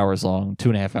like 2 hours long,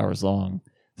 2.5 hours long,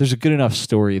 there's a good enough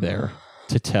story there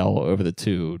to tell over the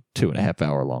 2.5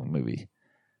 hour long movie.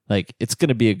 Like, it's going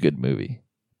to be a good movie,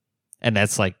 and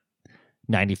that's like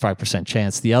 95%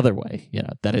 chance the other way,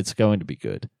 that it's going to be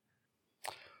good.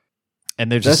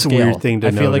 And there's that's a scale. Weird thing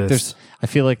to notice. I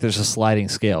feel like there's a sliding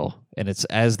scale, and it's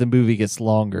as the movie gets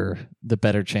longer, the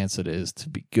better chance it is to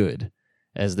be good.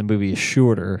 As the movie is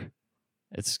shorter,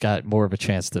 it's got more of a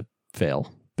chance to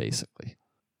fail, basically.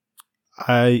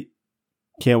 I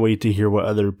can't wait to hear what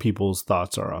other people's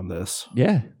thoughts are on this.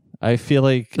 Yeah. I feel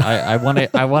like I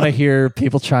want to hear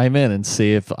people chime in and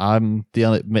see if I'm the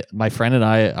only, my friend and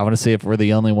I want to see if we're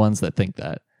the only ones that think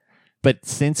that. But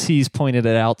since he's pointed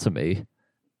it out to me,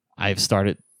 I've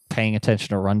started paying attention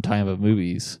to runtime of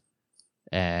movies,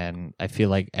 and I feel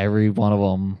like every one of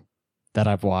them that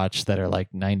I've watched that are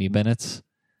like 90 minutes,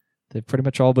 they've pretty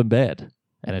much all been bad.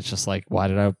 And it's just like, why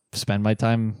did I spend my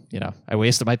time? I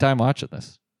wasted my time watching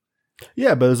this.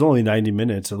 Yeah, but it was only 90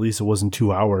 minutes. At least it wasn't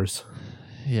 2 hours.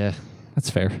 Yeah, that's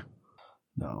fair.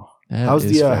 No. How's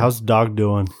the dog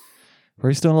doing?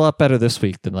 He's doing a lot better this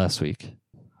week than last week.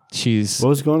 What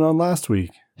was going on last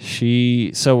week?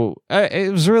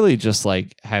 It was really just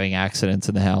like having accidents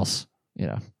in the house,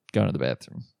 going to the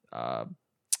bathroom.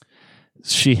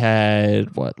 She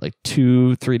had like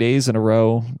 2-3 days in a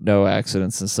row, no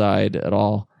accidents inside at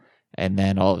all. And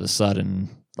then all of a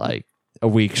sudden, like a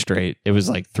week straight, it was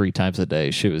like 3 times a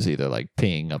day. She was either like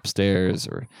peeing upstairs,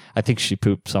 or I think she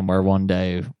pooped somewhere one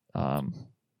day,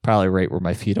 probably right where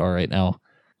my feet are right now.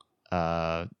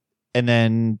 And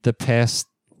then the past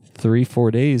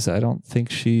 3-4 days, I don't think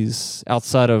she's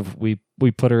outside of we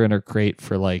put her in her crate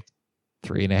for like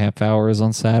 3.5 hours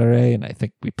on Saturday, and I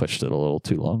think we pushed it a little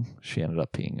too long. She ended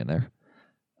up peeing in there.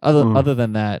 Other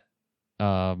than that,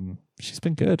 she's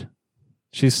been good.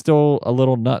 She's still a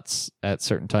little nuts at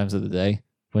certain times of the day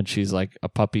when she's like a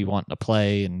puppy wanting to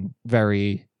play and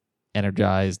very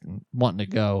energized and wanting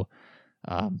to go.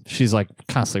 She's like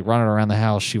constantly running around the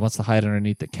house. She wants to hide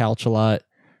underneath the couch a lot,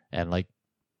 and like,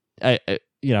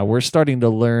 we're starting to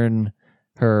learn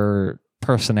her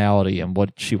personality and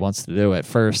what she wants to do. At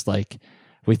first, like,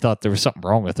 we thought there was something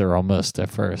wrong with her almost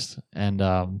at first, and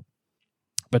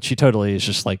but she totally is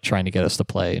just like trying to get us to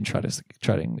play and trying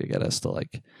to get us to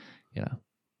like,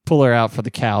 pull her out for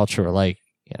the couch, or like,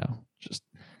 just,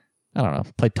 I don't know,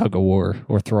 play tug of war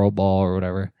or throw a ball or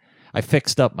whatever. I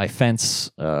fixed up my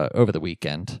fence over the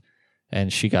weekend,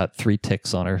 and she got 3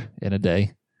 ticks on her in a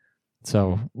day.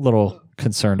 So a little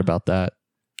concerned about that.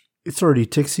 It's already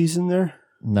tick season there?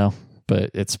 No, but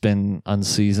it's been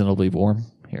unseasonably warm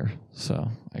here. So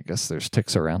I guess there's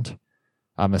ticks around.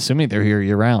 I'm assuming they're here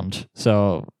year round.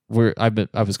 So I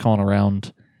was calling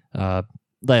around.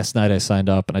 Last night I signed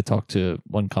up, and I talked to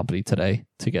one company today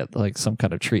to get like some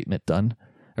kind of treatment done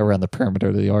around the perimeter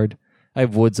of the yard. I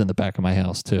have woods in the back of my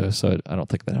house too, so I don't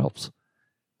think that helps.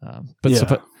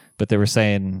 But they were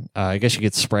saying, I guess you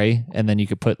could spray, and then you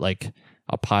could put like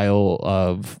a pile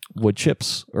of wood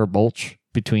chips or mulch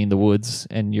between the woods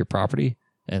and your property,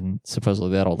 and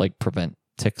supposedly that'll like prevent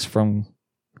ticks from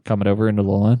coming over into the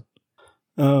lawn.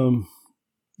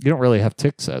 You don't really have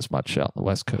ticks as much out on the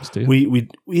West Coast, do you?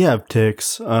 We have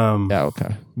ticks. Yeah,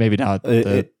 okay. Maybe not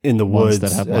in the ones woods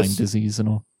that have Lyme disease and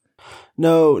all.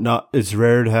 No, it's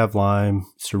rare to have Lyme.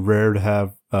 It's rare to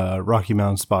have Rocky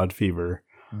Mountain spotted fever.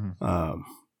 Mm-hmm.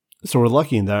 So we're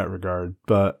lucky in that regard,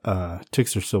 but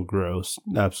ticks are still gross,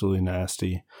 absolutely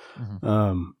nasty.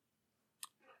 Mm-hmm.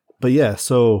 But yeah,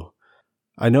 so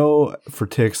I know for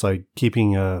ticks, like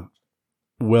keeping a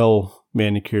well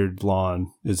manicured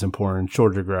lawn is important.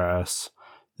 Shorter grass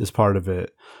is part of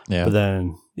it. Yeah. But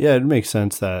then, it makes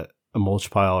sense that a mulch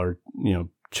pile or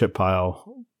chip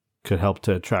pile could help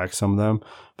to attract some of them.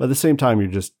 But at the same time, you're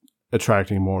just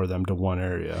attracting more of them to one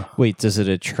area. Wait, does it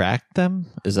attract them?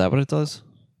 Is that what it does?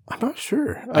 I'm not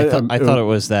sure. I thought it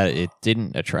was that it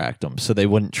didn't attract them, so they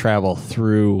wouldn't travel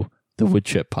through the wood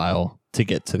chip pile to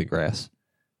get to the grass.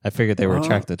 I figured they were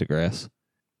attracted to grass.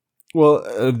 Well,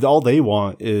 all they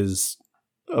want is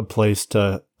a place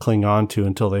to cling on to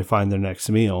until they find their next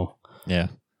meal. Yeah.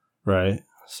 Right?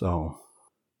 So,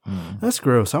 that's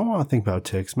gross. I don't want to think about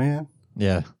ticks, man.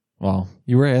 Yeah. Well,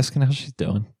 you were asking how she's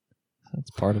doing.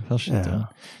 That's part of how she's doing.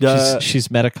 She's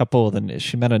met a couple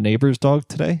she met a neighbor's dog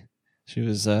today. She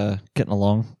was getting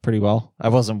along pretty well. I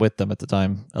wasn't with them at the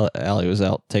time. Allie was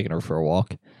out taking her for a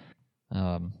walk.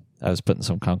 I was putting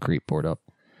some concrete board up.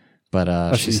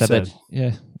 But she said that,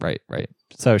 yeah, right.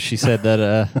 So she said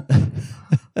that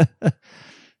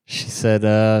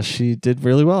she did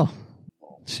really well.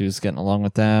 She was getting along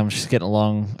with them. She's getting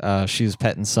along. She was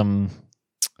petting some,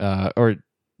 or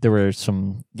there were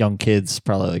some young kids,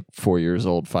 probably like 4 years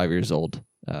old, 5 years old,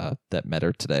 that met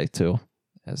her today too.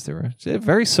 She had a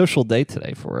very social day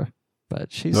today for her,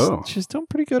 but she's doing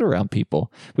pretty good around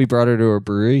people. We brought her to a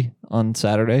brewery on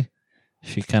Saturday.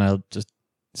 She kind of just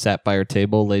sat by her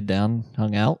table, laid down,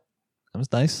 hung out. That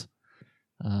was nice.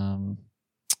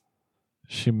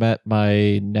 She met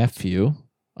my nephew,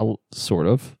 sort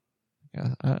of.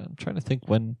 I'm trying to think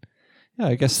when. Yeah,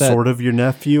 I guess that sort of your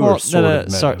nephew, or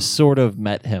sort of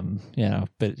met him.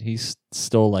 But he's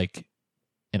still like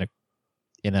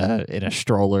in a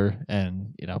stroller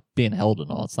and being held and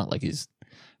all. It's not like he's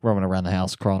roaming around the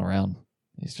house, crawling around.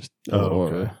 He's just a little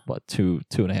over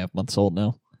 2.5 months old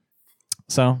now.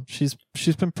 So she's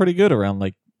been pretty good around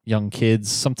like young kids.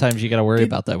 Sometimes you got to worry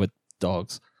about that with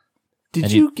dogs.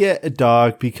 Did you get a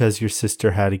dog because your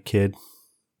sister had a kid?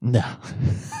 No.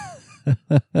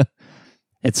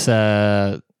 It's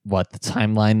what the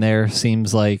timeline there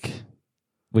seems like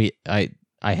I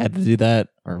had to do that,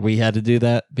 or we had to do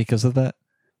that because of that.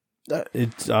 I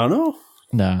don't know.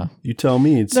 No. You tell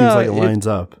me. It seems like it lines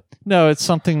up. No, it's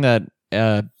something that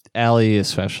Allie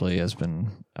especially has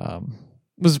been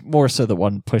was more so the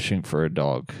one pushing for a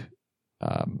dog.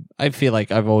 I feel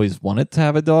like I've always wanted to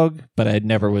have a dog, but I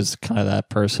never was kind of that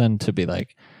person to be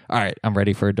like, all right, I'm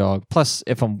ready for a dog. Plus,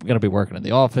 if I'm going to be working in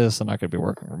the office, I'm not going to be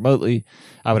working remotely.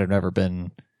 I would have never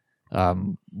been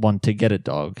one to get a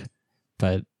dog.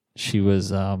 But she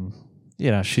was,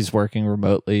 she's working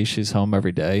remotely. She's home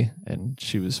every day, and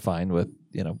she was fine with,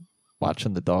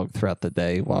 watching the dog throughout the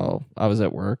day while I was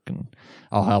at work, and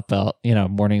I'll help out,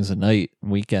 mornings and night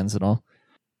and weekends and all.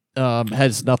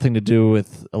 Has nothing to do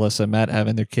with Alyssa and Matt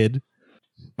having their kid,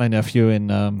 my nephew,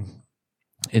 in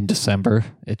December.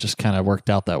 It just kind of worked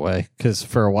out that way, because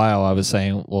for a while I was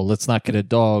saying, well, let's not get a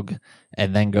dog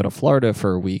and then go to Florida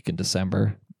for a week in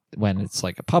December when it's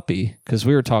like a puppy, because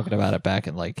we were talking about it back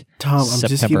in like Tom, I'm September,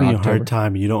 just giving you a October. hard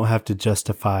time. You don't have to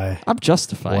justify I'm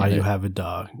justifying why it. you have a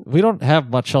dog. We don't have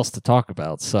much else to talk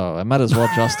about, so I might as well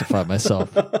justify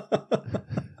myself. But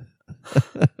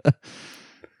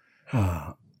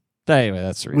anyway,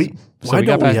 that's the reason. Why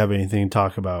don't we have anything to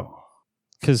talk about?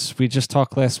 Because we just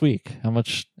talked last week. How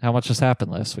much has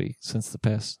happened last week since the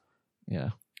past?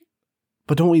 Yeah.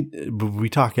 But don't we? But we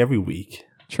talk every week.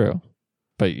 True.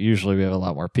 But usually we have a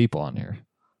lot more people on here.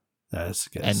 That's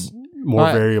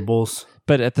more variables.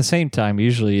 But at the same time,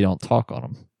 usually you don't talk on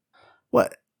them.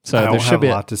 What? So I there don't should have be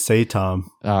a lot to say,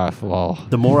 Tom. Well,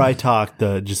 the more I talk,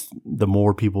 the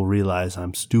more people realize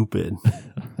I'm stupid.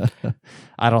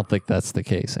 I don't think that's the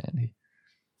case, Andy.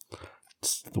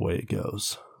 It's the way it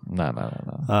goes.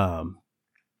 No.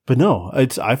 But no,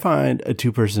 I find a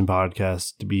 2-person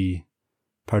podcast to be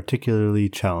particularly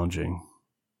challenging.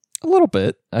 A little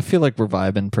bit. I feel like we're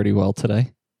vibing pretty well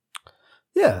today.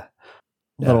 Yeah.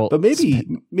 But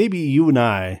maybe you and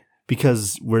I,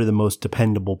 because we're the most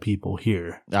dependable people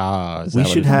here, we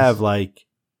should have I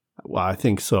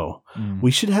think so.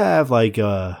 We should have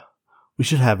a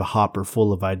hopper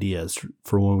full of ideas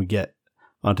for when we get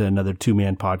onto another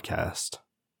 2-man podcast.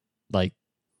 Like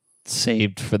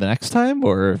saved for the next time,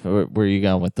 or where are you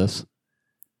going with this?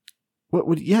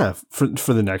 For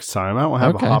the next time. I don't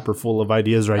have a hopper full of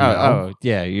ideas now. Oh,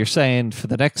 yeah. You're saying for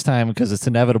the next time because it's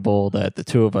inevitable that the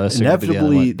two of us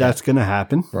inevitably that's going to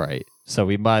happen. Right. So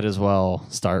we might as well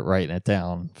start writing it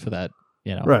down for that,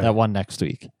 that one next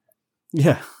week.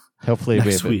 Yeah. Hopefully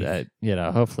hopefully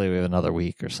we have another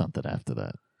week or something after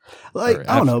that. I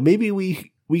don't know. Maybe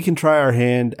we can try our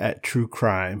hand at true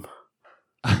crime.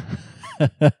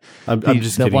 I'm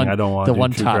just kidding. I don't want the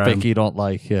one topic crime. You don't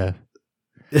like. Yeah.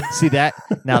 See that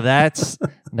now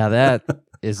that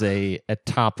is a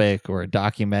topic or a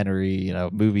documentary,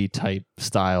 movie type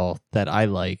style that I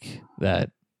like, that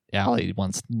Allie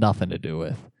wants nothing to do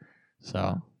with.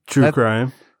 So true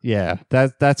crime. Yeah,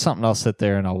 that's something I'll sit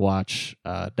there and I'll watch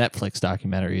Netflix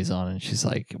documentaries on, and she's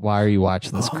like, "Why are you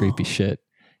watching this creepy shit?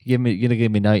 You're gonna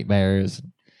give me nightmares."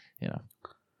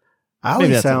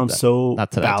 Allie sounds so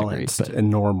balanced and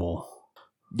normal.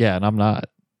 Yeah, and I'm not.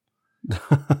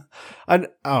 I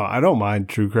don't mind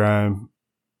true crime,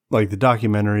 like the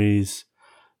documentaries,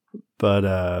 but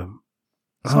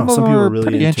some people are really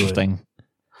pretty into interesting.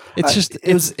 It.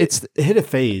 It hit a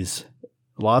phase.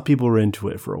 A lot of people were into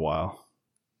it for a while.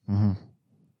 Mm-hmm.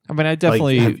 I mean, I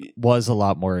definitely was a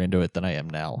lot more into it than I am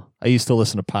now. I used to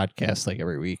listen to podcasts like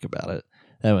every week about it,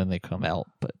 and when they come out,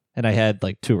 and I had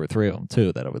like 2 or 3 of them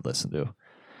too that I would listen to.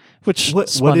 Which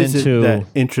what is it that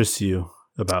interests you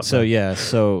about? So that?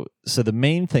 So the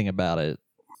main thing about it,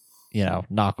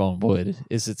 knock on wood,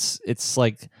 is it's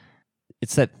like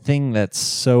it's that thing that's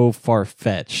so far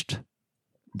fetched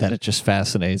that it just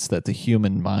fascinates that the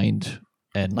human mind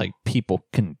and like people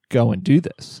can go and do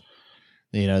this.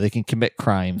 They can commit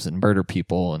crimes and murder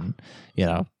people, and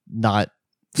not.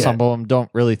 Yeah. Some of them don't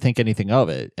really think anything of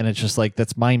it, and it's just like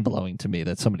that's mind blowing to me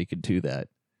that somebody could do that,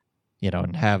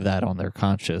 and have that on their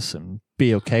conscience and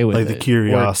be okay with it. Like the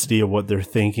curiosity of what they're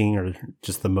thinking, or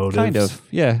just the motives. Kind of,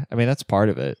 yeah. I mean, that's part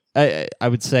of it. I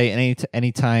would say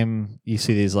anytime you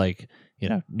see these like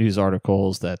news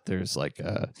articles that there's like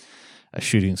a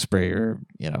shooting spree or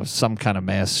some kind of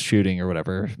mass shooting or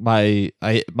whatever, my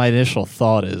initial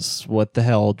thought is, what the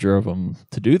hell drove them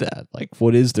to do that? Like,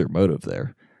 what is their motive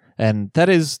there? And that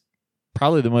is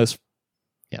probably the most,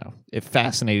 if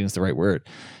fascinating is the right word,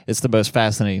 it's the most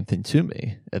fascinating thing to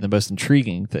me and the most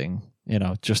intriguing thing,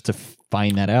 just to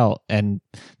find that out. And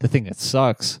the thing that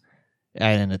sucks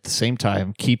and at the same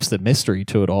time keeps the mystery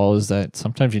to it all is that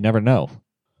sometimes you never know.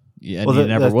 And you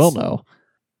never will know.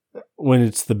 When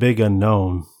it's the big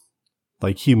unknown,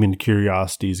 like human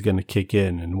curiosity is going to kick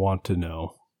in and want to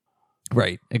know.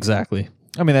 Right, exactly.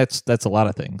 I mean, that's a lot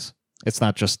of things. It's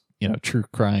not just, true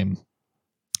crime.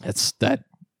 It's that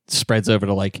spreads over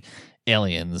to like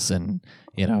aliens and,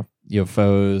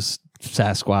 UFOs,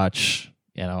 Sasquatch,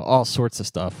 all sorts of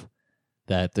stuff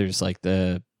that there's like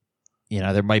there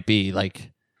might be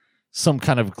like some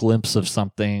kind of glimpse of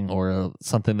something or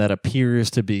something that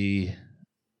appears to be,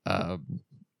 I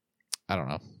don't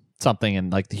know, something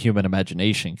in like the human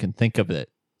imagination can think of it.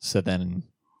 So then,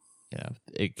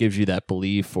 it gives you that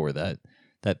belief or that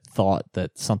thought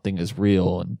that something is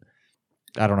real. And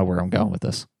I don't know where I'm going with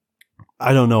this.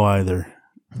 I don't know either.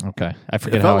 Okay, I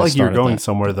forget It how felt I like you were started going that.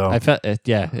 somewhere, though. I felt it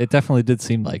definitely did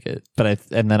seem like it, but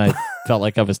then I felt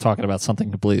like I was talking about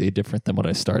something completely different than what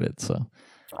I started. So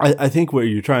I think what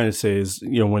you're trying to say is,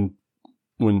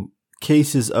 when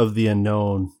cases of the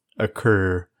unknown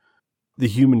occur, the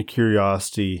human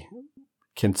curiosity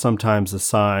can sometimes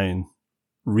assign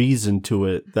reason to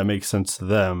it that makes sense to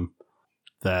them.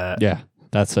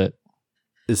 That's it.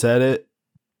 Is that it?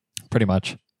 Pretty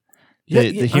much.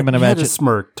 The human you imagine. had to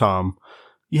smirk, Tom.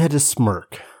 You had to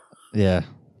smirk. Yeah,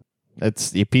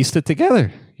 you pieced it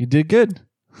together. You did good.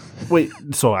 Wait,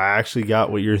 so I actually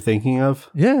got what you're thinking of?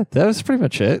 Yeah, that was pretty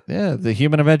much it. Yeah, the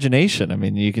human imagination. I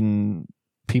mean,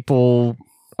 people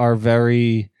are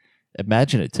very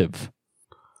imaginative,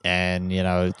 and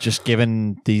just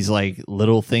given these like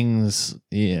little things,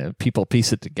 people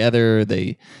piece it together.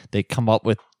 They come up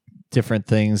with different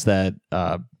things that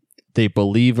they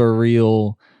believe are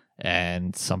real,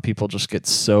 and some people just get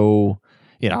so.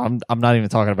 I'm not even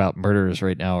talking about murders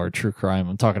right now or true crime.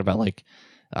 I'm talking about like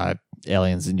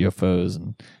aliens and UFOs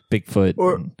and Bigfoot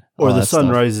or the sun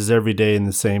stuff. rises every day in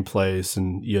the same place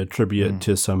and you attribute it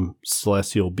to some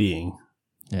celestial being.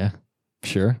 Yeah,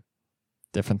 sure.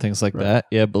 Different things like that.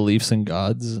 Yeah, beliefs in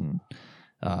gods and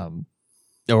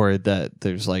or that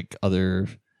there's like other,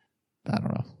 I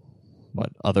don't know,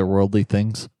 otherworldly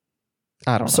things.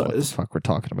 I don't know what the fuck we're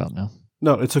talking about now.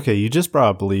 No, it's okay. You just brought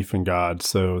up belief in God.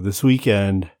 So this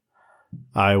weekend,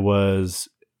 I was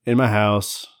in my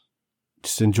house,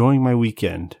 just enjoying my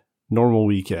weekend, normal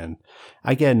weekend.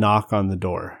 I get a knock on the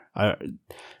door.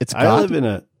 It's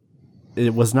God?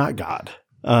 It was not God.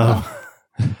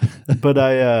 But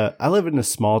I live in a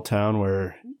small town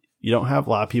where you don't have a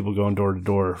lot of people going door to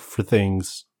door for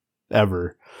things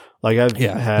ever. Like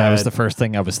that was the first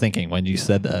thing I was thinking when you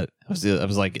said that. I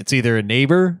was like, it's either a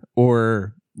neighbor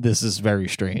or this is very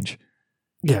strange.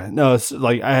 Yeah, no, it's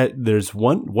like there's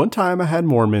one time I had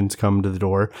Mormons come to the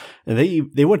door, and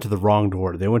they went to the wrong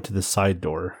door. They went to the side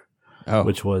door,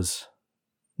 which was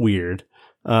weird.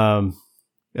 And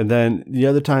then the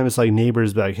other time it's like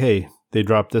neighbors be like, hey, they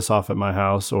dropped this off at my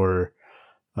house, or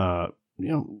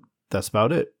that's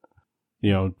about it.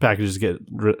 Packages get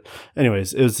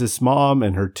anyways. It was this mom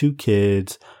and her 2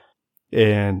 kids,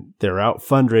 and they're out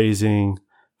fundraising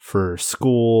for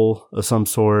school of some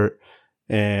sort,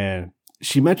 and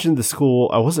she mentioned the school.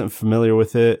 I wasn't familiar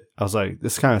with it. I was like,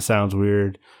 this kind of sounds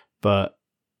weird, but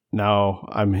now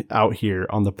I'm out here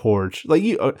on the porch.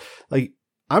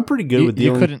 I'm pretty good with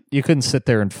dealing. You couldn't sit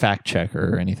there and fact check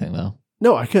her or anything though.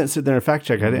 No, I couldn't sit there and fact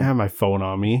check. I didn't have my phone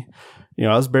on me.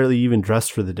 I was barely even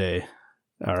dressed for the day.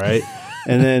 All right.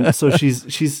 And then, so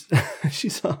she's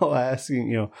all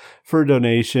asking, for a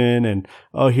donation, and,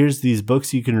 oh, here's these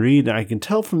books you can read. And I can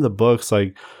tell from the books,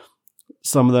 like,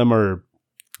 some of them are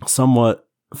somewhat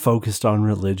focused on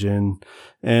religion.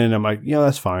 And I'm like,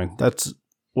 that's fine. That's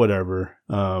whatever.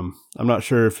 I'm not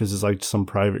sure if this is like some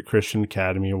private Christian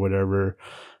academy or whatever.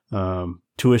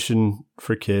 Tuition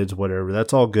for kids, whatever.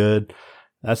 That's all good.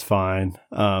 That's fine.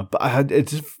 But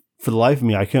it's just, for the life of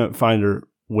me, I couldn't find a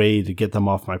way to get them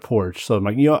off my porch. So I'm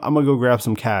like, I'm going to go grab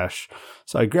some cash.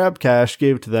 So I grabbed cash,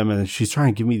 gave it to them, and she's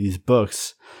trying to give me these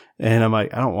books. And I'm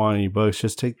like, I don't want any books.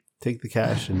 Just take the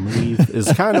cash and leave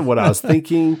is kind of what I was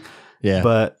thinking. Yeah.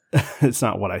 But it's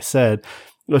not what I said.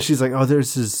 Well, she's like, oh,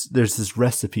 there's this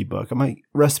recipe book. I'm like,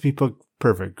 recipe book?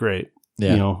 Perfect. Great.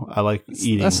 Yeah. I like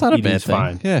eating. That's not a bad thing.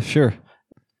 Fine. Yeah, sure.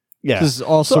 Yeah. This is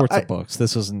all sorts of books.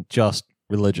 This isn't just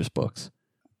religious books.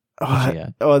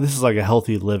 This is like a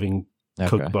healthy living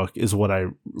cookbook is what I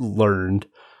learned.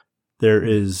 There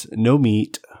is no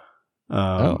meat.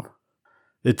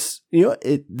 It's,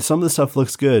 some of the stuff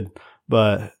looks good,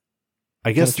 but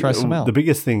I guess try some out. The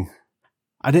biggest thing,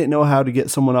 I didn't know how to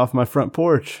get someone off my front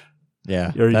porch.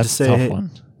 Yeah, or that's just say, a tough hey,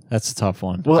 one. That's a tough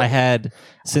one. Well, I had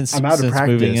since I'm out of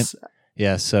practice. Moving in.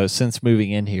 Yeah, so since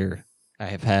moving in here, I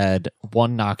have had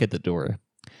one knock at the door,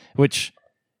 which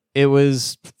it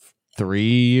was 3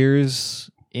 years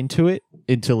into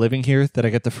living here that I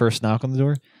got the first knock on the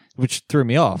door, which threw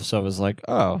me off. So I was like,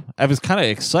 oh, I was kind of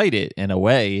excited in a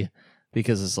way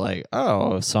because it's like,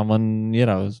 oh, someone,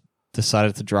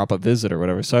 decided to drop a visit or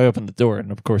whatever. So I opened the door,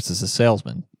 and of course it's a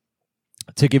salesman.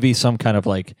 To give you some kind of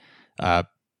like, I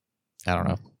don't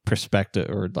know, perspective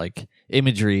or like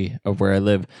imagery of where I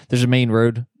live, there's a main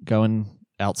road going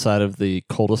outside of the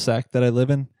cul-de-sac that I live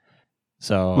in.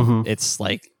 So it's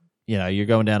like, you're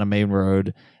going down a main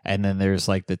road, and then there's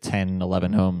like the 10,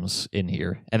 11 homes in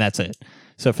here, and that's it.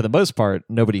 So for the most part,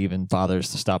 nobody even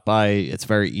bothers to stop by. It's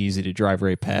very easy to drive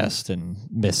right past and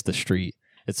miss the street.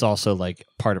 It's also like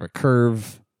part of a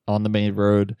curve on the main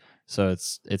road, so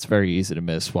it's very easy to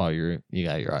miss while you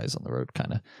got your eyes on the road,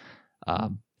 kind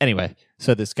of. Anyway,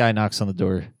 so this guy knocks on the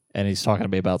door and he's talking to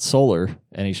me about solar,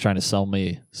 and he's trying to sell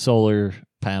me solar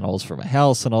panels for my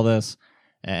house and all this,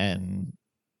 and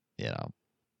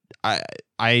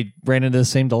I ran into the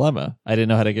same dilemma. I didn't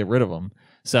know how to get rid of them,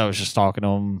 so I was just talking to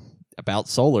him about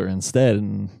solar instead,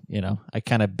 and I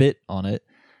kind of bit on it.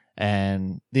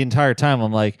 And the entire time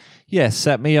I'm like, yeah,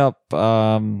 set me up.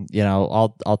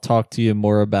 I'll talk to you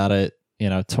more about it,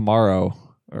 tomorrow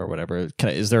or whatever.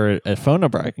 Is there a phone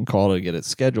number I can call to get it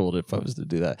scheduled if I was to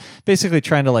do that? Basically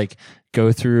trying to like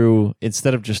go through,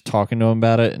 instead of just talking to him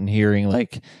about it and hearing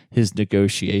like his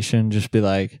negotiation, just be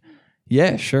like,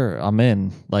 yeah, sure, I'm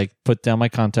in. Like, put down my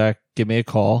contact, give me a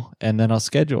call, and then I'll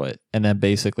schedule it. And then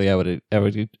basically I would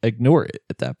ignore it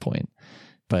at that point.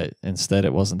 But instead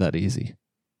it wasn't that easy.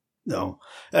 No.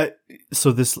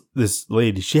 So this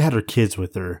lady, she had her kids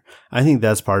with her. I think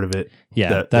that's part of it.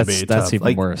 Yeah, that's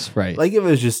even worse, right? Like if it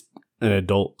was just an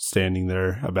adult standing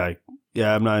there, I'd be like,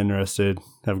 yeah, I'm not interested.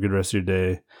 Have a good rest of your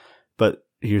day. But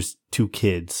here's two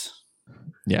kids.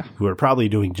 Yeah. Who are probably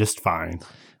doing just fine.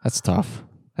 That's tough.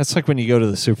 That's like when you go to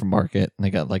the supermarket and they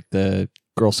got like the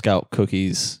Girl Scout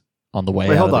cookies on the way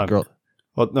out. Hold on.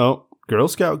 Well, no, Girl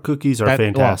Scout cookies are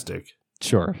fantastic. Well,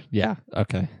 sure. Yeah.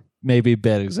 Okay. Maybe a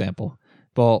bad example.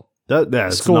 Well,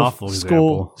 it's an awful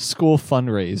example. School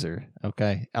fundraiser,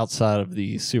 okay, outside of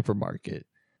the supermarket.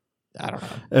 I don't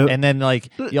know. And then,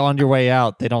 like, you're on your way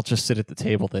out, they don't just sit at the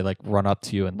table. They, like, run up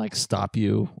to you and, like, stop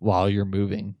you while you're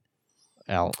moving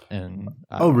out. And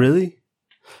really?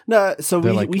 No, so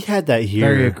we had that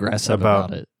here. Very aggressive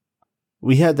about it.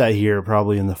 We had that here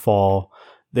probably in the fall.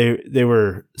 They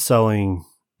were selling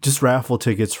just raffle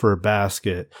tickets for a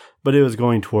basket, but it was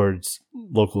going towards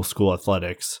local school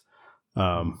athletics.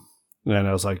 And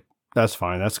I was like, that's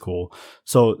fine. That's cool.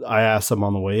 So I asked them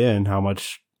on the way in, how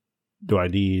much do I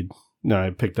need? And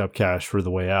I picked up cash for the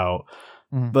way out.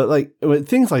 Mm-hmm. But like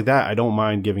things like that, I don't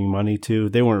mind giving money to.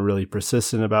 They weren't really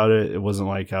persistent about it. It wasn't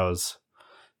like I was,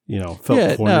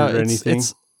 felt cornered or anything.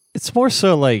 It's more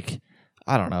so like,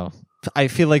 I don't know. I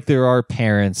feel like there are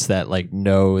parents that like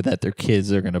know that their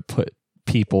kids are going to put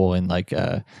people in like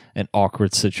an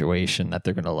awkward situation that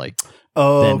they're gonna like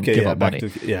give up money.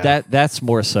 That's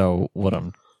more so what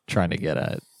I'm trying to get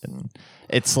at. And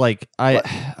it's like I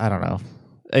don't know.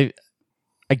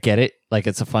 I get it. Like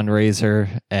it's a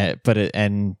fundraiser,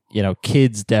 but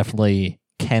kids definitely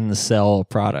can sell a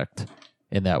product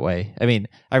in that way. I mean,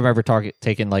 I remember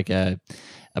taking like a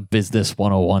business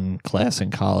 101 class in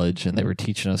college, and they were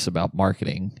teaching us about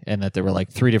marketing, and that there were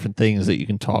like 3 different things that you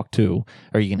can talk to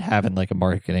or you can have in like a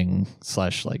marketing /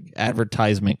 like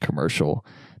advertisement commercial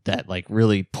that like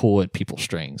really pull at people's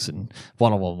strings. And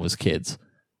one of them was kids.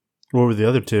 What were the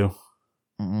other 2?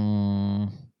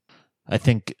 I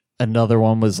think another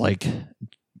one was like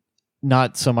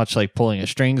not so much like pulling at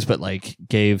strings, but like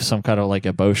gave some kind of like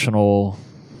emotional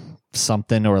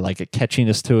something or like a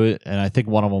catchiness to it. And I think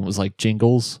one of them was like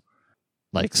jingles,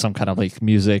 like some kind of like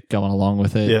music going along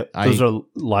with it. Yeah, those are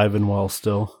live and well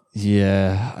still.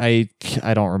 Yeah, I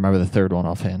don't remember the third one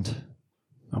offhand.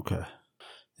 Okay.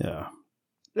 Yeah.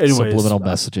 Anyways, subliminal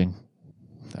messaging.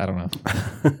 I don't know.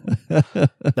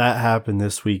 That happened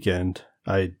this weekend.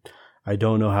 I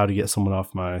don't know how to get someone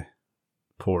off my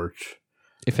porch.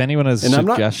 If anyone has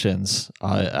suggestions,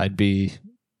 I'd be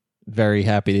very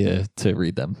happy to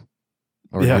read them.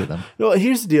 Or hear them. No,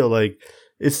 here's the deal. Like,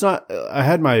 it's not. I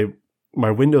had my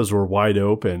windows were wide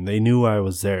open. They knew I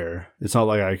was there. It's not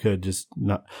like I could just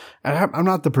not. I'm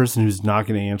not the person who's not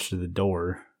going to answer the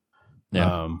door.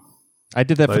 Yeah, I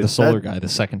did that for the solar guy the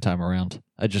second time around.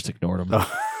 I just ignored him.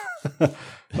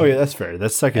 Oh yeah, that's fair.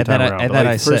 That's second time around.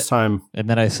 And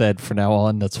then I said, from now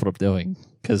on, that's what I'm doing,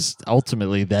 because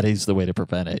ultimately that is the way to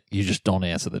prevent it. You just don't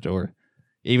answer the door,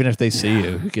 even if they see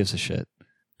you. Who gives a shit?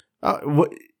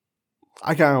 What?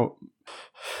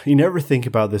 You never think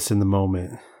about this in the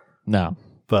moment. No.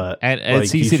 But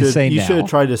it's easy to say now. You should have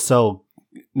tried to sell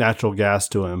natural gas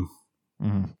to him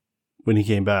when he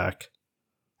came back.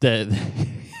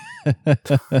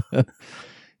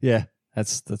 Yeah,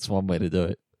 that's one way to do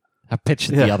it. I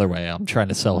pitched it the other way. I'm trying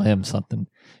to sell him something.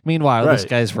 Meanwhile, this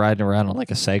guy's riding around on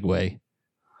like a Segway,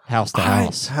 house to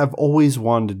house. I have always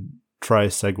wanted to try a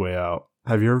Segway out.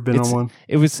 Have you ever been on one?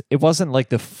 It wasn't like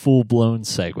the full blown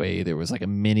Segway either. It was like a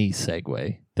mini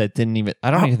Segway that didn't even. I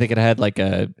don't even think it had like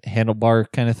a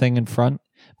handlebar kind of thing in front.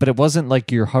 But it wasn't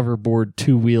like your hoverboard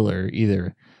 2-wheeler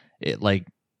either. It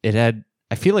had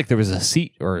I feel like there was a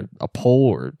seat or a pole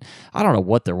or I don't know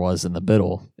what there was in the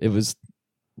middle. It was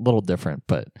a little different,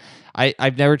 but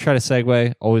I've never tried a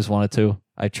Segway. Always wanted to.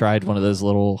 I tried one of those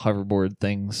little hoverboard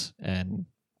things, and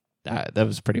that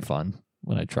was pretty fun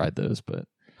when I tried those, but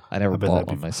I never bought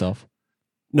one myself.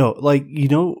 No, like, you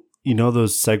know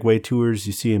those Segway tours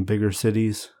you see in bigger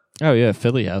cities? Oh yeah,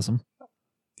 Philly has them.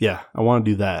 Yeah, I want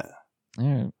to do that. All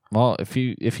right. Well, if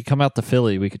you come out to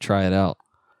Philly, we could try it out.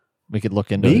 We could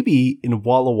look into Maybe in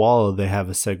Walla Walla they have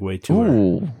a Segway tour.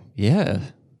 Ooh, yeah.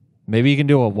 Maybe you can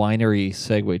do a winery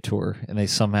Segway tour, and they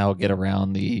somehow get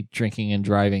around the drinking and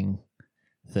driving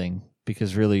thing,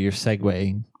 because really you're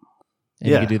Segwaying, and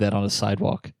you can do that on a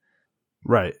sidewalk.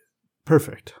 Right.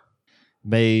 Perfect.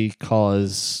 May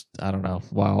cause, I don't know,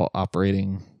 while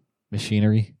operating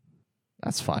machinery.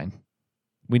 That's fine.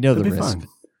 We know the risk. Fine.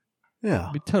 Yeah.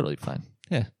 It'd be totally fine.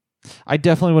 Yeah. I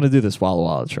definitely want to do this Walla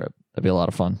Walla trip. That'd be a lot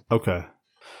of fun. Okay.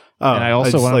 And I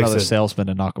also want another salesman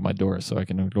to knock on my door so I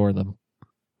can ignore them.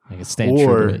 I can stand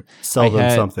true to it. Sell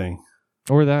them something.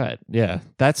 Or that. Yeah.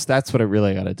 That's what I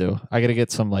really got to do. I got to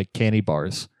get some like candy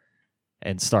bars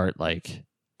and start like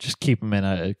just keep them in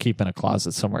a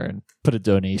closet somewhere and put a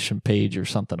donation page or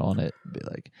something on it. Be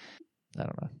like, I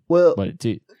don't know. Well, what,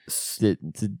 did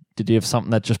you have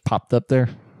something that just popped up there?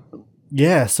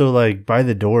 Yeah. So like by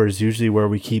the door is usually where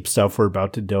we keep stuff we're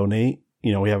about to donate.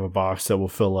 You know, we have a box that will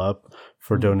fill up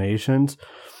for donations.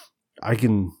 I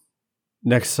can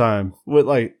next time with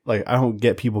like I don't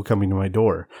get people coming to my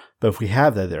door, but if we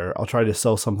have that there, I'll try to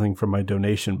sell something from my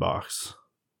donation box.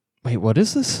 Wait, what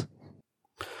is this?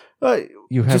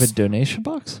 You have a donation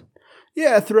box?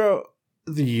 Yeah, throughout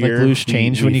the year. Like loose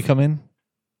change when you come in?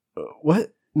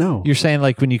 What? No. You're saying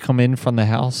like when you come in from the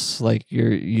house, like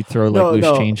you throw like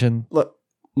loose change in? Look,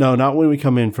 no, not when we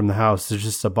come in from the house. There's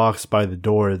just a box by the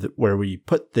door where we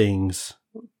put things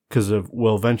because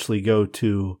we'll eventually go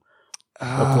to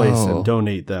a place and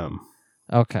donate them.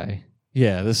 Okay.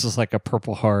 Yeah, this is like a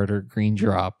Purple Heart or Green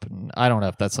Drop. And I don't know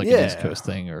if that's like an East Coast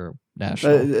thing or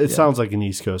national. It sounds like an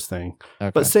East Coast thing.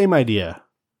 Okay. But same idea.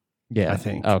 Yeah. I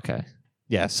think. Okay.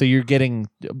 Yeah, so you're getting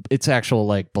it's actual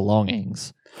like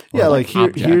belongings. Yeah, like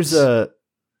here's a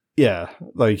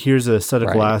set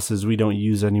of glasses we don't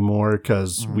use anymore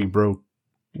because we broke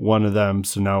one of them.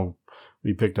 So now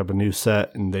we picked up a new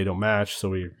set and they don't match. So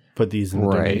we put these in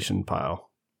the donation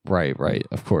pile. Right.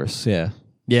 Of course. Yeah.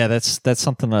 Yeah, that's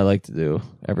something I like to do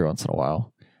every once in a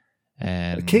while.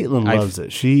 And Caitlin loves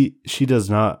it. She does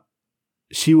not.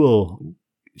 She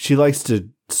likes to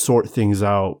sort things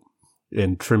out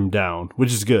and trim down,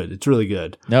 which is good. It's really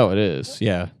good. No, it is.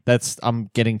 Yeah. I'm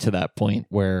getting to that point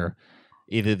where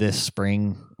either this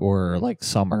spring or like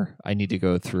summer, I need to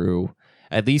go through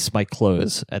at least my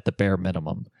clothes at the bare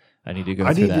minimum. I need to go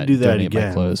through that. I need to do that again.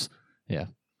 My clothes. Yeah.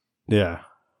 Yeah.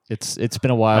 It's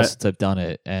been a while since I've done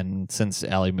it, and since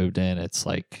Allie moved in, it's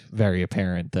like very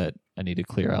apparent that I need to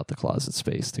clear out the closet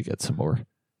space to get some more.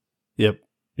 Yep.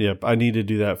 I need to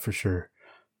do that for sure.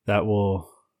 That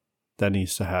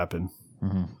needs to happen.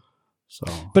 Mm-hmm. So,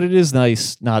 but it is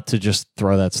nice not to just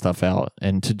throw that stuff out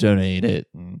and to donate it.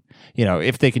 And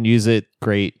if they can use it,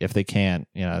 great. If they can't,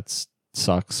 it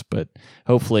sucks. But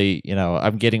hopefully,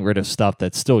 I'm getting rid of stuff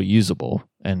that's still usable,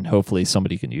 and hopefully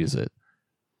somebody can use it.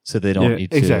 So they don't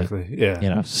need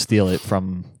to steal it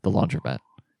from the laundromat.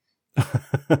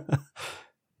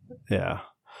 Yeah.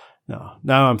 No.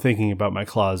 Now I'm thinking about my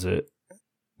closet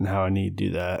and how I need to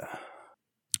do that.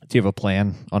 Do you have a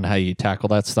plan on how you tackle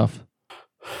that stuff?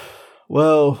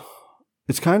 Well,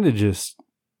 it's kind of just,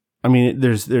 I mean,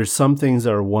 there's some things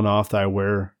that are one-off that I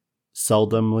wear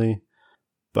seldomly,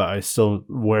 but I still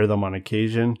wear them on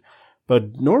occasion.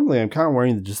 But normally I'm kind of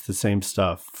wearing just the same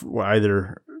stuff,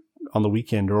 either on the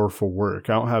weekend or for work.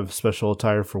 I don't have special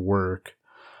attire for work.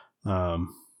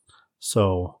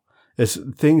 So it's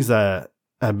things that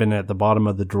have been at the bottom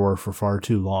of the drawer for far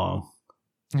too long.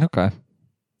 Okay.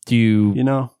 Do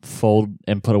you fold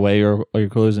and put away all your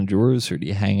clothes in drawers, or do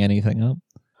you hang anything up?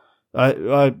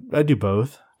 I do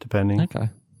both, depending. Okay.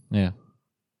 Yeah.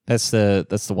 That's the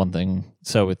one thing.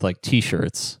 So with like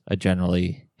t-shirts, I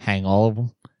generally hang all of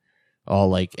them. All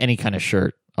like any kind of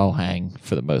shirt, I'll hang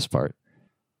for the most part.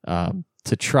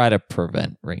 To try to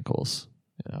prevent wrinkles,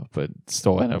 but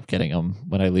still end up getting them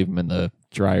when I leave them in the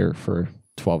dryer for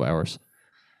 12 hours.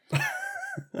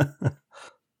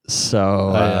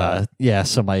 So,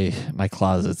 so my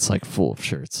closet's like full of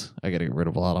shirts. I got to get rid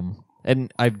of a lot of them.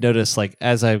 And I've noticed like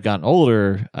as I've gotten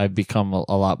older, I've become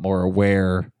a lot more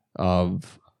aware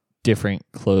of different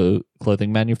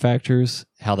clothing manufacturers,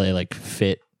 how they like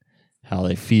fit, how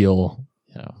they feel,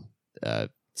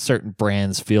 certain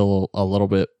brands feel a little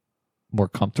bit more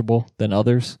comfortable than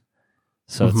others.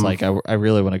 So it's like I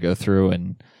really want to go through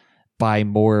and buy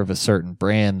more of a certain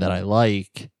brand that I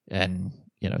like, and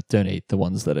donate the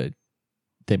ones that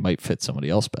they might fit somebody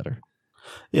else better.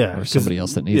 Yeah, or somebody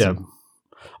else that needs them.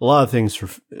 A lot of things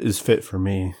is fit for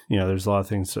me. There's a lot of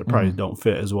things that probably don't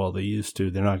fit as well as they used to.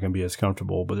 They're not going to be as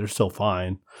comfortable, but they're still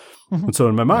fine. And so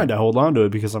in my mind, I hold on to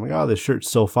it because I'm like, oh, this shirt's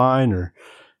still fine, or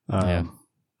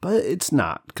but it's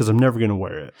not, because I'm never going to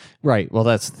wear it. Right. Well,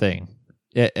 that's the thing.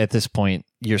 At this point,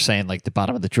 you're saying like the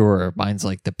bottom of the drawer. Mine's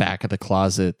like the back of the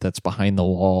closet that's behind the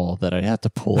wall that I have to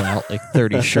pull out like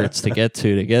 30 shirts to get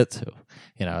to.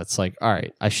 It's like, all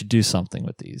right, I should do something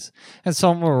with these. And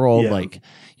some are all like,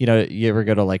 you ever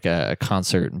go to like a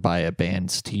concert and buy a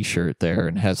band's T-shirt there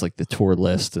and it has like the tour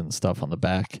list and stuff on the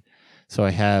back. So I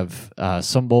have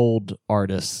some old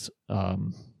artists'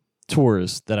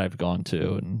 tours that I've gone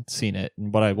to and seen it.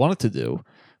 And what I wanted to do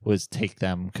was take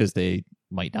them, because they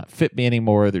might not fit me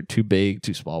anymore. They're too big,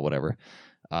 too small, whatever.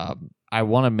 I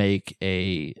want to make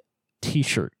a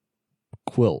T-shirt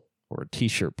quilt or a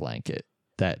T-shirt blanket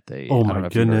that they. Oh my I don't know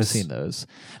if goodness. you've ever seen those,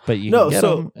 but you can get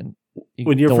them. And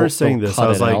when you're first saying this, I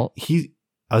was like, out.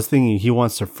 I was thinking he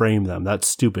wants to frame them. That's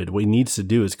stupid. What he needs to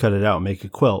do is cut it out and make a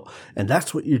quilt, and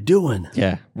that's what you're doing.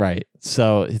 Yeah, right.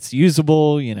 So it's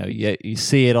usable. You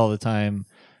see it all the time.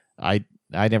 I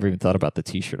never even thought about the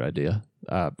T-shirt idea,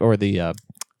 or the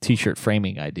T-shirt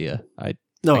framing idea. I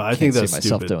think that's see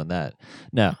myself stupid. doing that.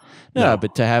 No,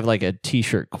 but to have like a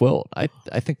T-shirt quilt, I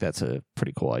think that's a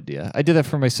pretty cool idea. I did that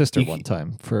for my sister one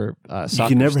time for soccer. You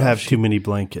can never stuff. have too many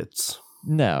blankets.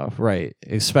 No, right.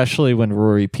 Especially when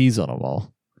Rory pees on them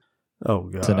all. Oh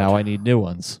god! So now I need new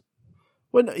ones.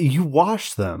 When you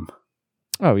wash them.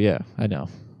 Oh yeah, I know.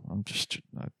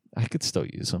 I could still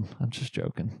use them. I'm just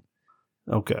joking.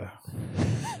 Okay.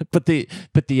 But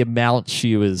the amount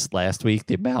she was last week,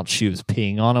 the amount she was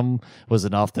peeing on them was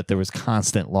enough that there was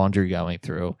constant laundry going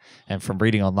through. And from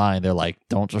reading online, they're like,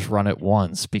 don't just run it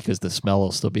once because the smell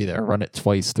will still be there. Run it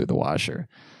twice through the washer.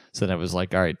 So then it was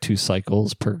like, all right, 2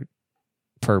 cycles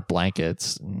per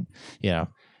blankets. And,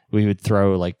 we would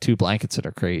throw like 2 blankets in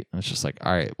a crate. And it's just like,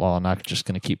 all right, well, I'm not just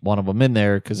going to keep one of them in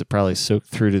there because it probably soaked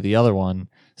through to the other one.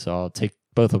 So I'll take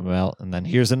both of them out, and then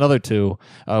here's another 2.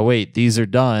 Oh wait, these are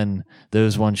done.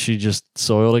 Those ones she just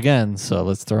soiled again, so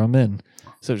let's throw them in.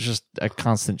 So it's just a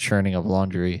constant churning of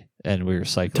laundry, and we were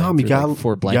cycling. Tom, you got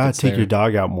 4 blankets. You gotta take your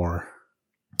dog out more.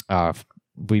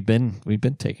 We've been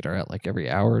taking her out like every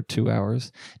hour or 2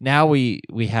 hours. Now we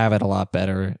have it a lot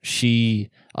better. She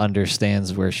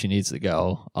understands where she needs to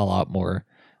go a lot more.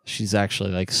 She's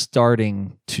actually like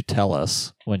starting to tell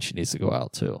us when she needs to go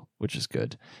out too, which is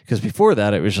good. Because before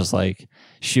that, it was just like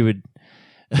she would.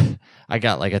 I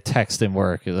got like a text in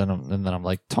work, and then I'm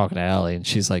like talking to Allie, and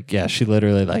she's like, "Yeah, she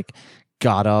literally like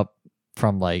got up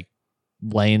from like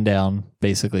laying down,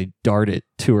 basically darted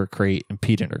to her crate and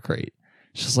peed in her crate."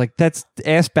 She's like, "That's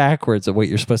ass backwards of what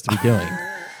you're supposed to be doing."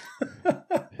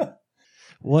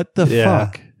 What the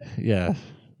fuck? Yeah.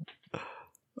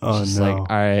 Oh she's no! Like,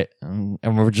 all right,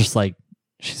 and we're just like,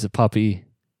 she's a puppy.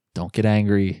 Don't get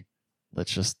angry.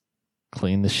 Let's just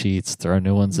clean the sheets, throw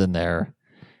new ones in there.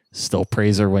 Still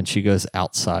praise her when she goes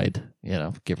outside.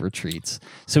 Give her treats.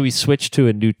 So we switched to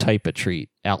a new type of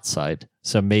treat outside.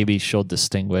 So maybe she'll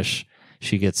distinguish.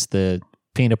 She gets the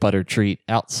peanut butter treat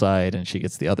outside, and she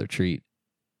gets the other treat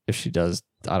if she does,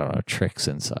 I don't know, tricks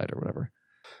inside or whatever.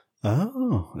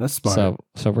 Oh, that's smart.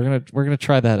 So we're gonna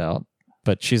try that out.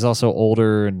 But she's also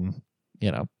older and,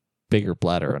 bigger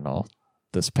bladder and all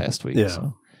this past week. Yeah.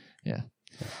 So, yeah.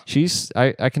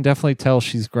 I can definitely tell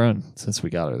she's grown since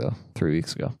we got her, though, 3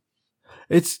 weeks ago.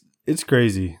 It's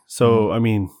crazy. So, I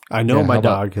mean, I know my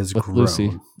dog has grown.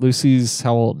 Lucy. Lucy's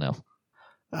how old now?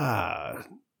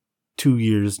 2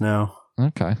 years now.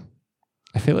 Okay.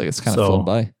 I feel like it's kind of flown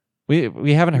by.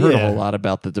 We haven't heard a whole lot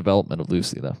about the development of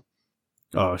Lucy, though.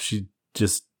 Oh, she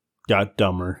just got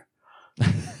dumber.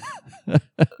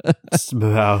 That's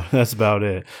about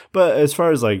it. But as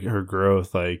far as like her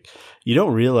growth, like I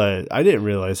didn't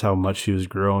realize how much she was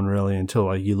growing really until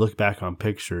like you look back on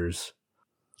pictures.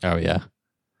 Oh yeah.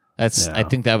 I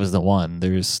think that was the one.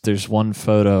 There's one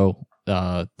photo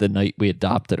the night we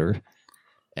adopted her,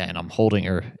 and I'm holding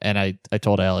her, and I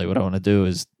told Allie what I want to do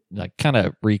is like kind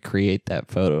of recreate that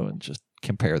photo and just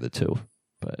compare the two.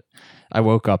 But I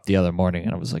woke up the other morning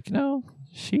and I was like,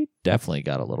 she definitely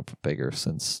got a little bit bigger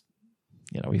since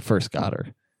we first got her.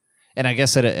 And I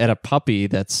guess at a puppy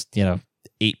that's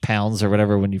 8 pounds or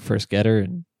whatever when you first get her,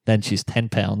 and then she's 10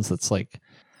 pounds. That's like,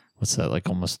 what's that, like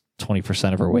almost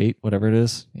 20% of her weight, whatever it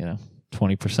is,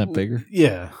 20% bigger.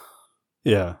 Yeah.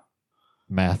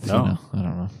 Math, I don't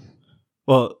know.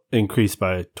 Well, increased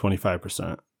by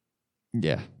 25%.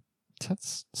 Yeah.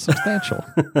 That's substantial.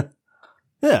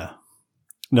 Yeah.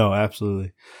 No,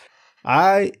 absolutely.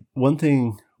 One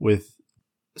thing with,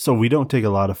 so we don't take a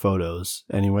lot of photos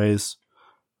anyways,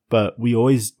 but we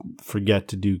always forget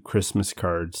to do Christmas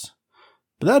cards.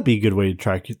 But that'd be a good way to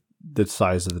track the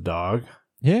size of the dog.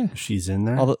 Yeah. If she's in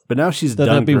there. Although, but now she's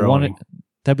done growing.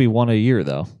 That'd be one a year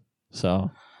though.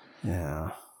 So.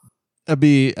 Yeah. That'd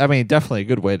be, I mean, definitely a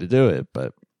good way to do it,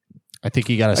 but I think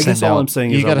you got to send out. I guess all I'm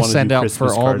saying is you got to send out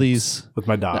Christmas for all these with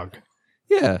my dog.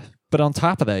 Yeah, but on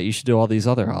top of that, you should do all these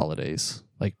other holidays,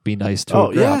 like be nice to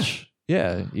a grouch.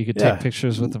 Yeah, you could take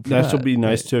pictures with them. That will be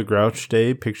nice to a grouch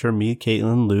day. Picture me,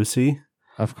 Caitlin, Lucy.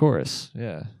 Of course,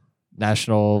 yeah.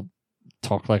 National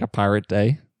Talk Like a Pirate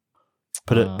Day.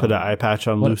 Put an eye patch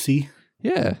on Lucy.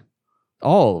 Yeah,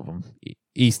 all of them.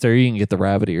 Easter, you can get the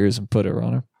rabbit ears and put her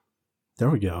on her. There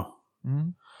we go. Mm-hmm.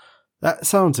 That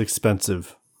sounds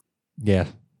expensive. Yeah,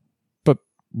 but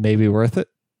maybe worth it.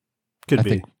 Could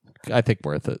be. I think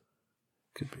worth it.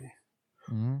 Could be.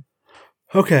 Mm-hmm.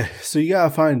 Okay, so you gotta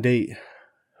find a date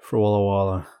for Walla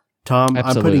Walla. Tom,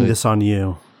 absolutely. I'm putting this on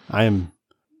you.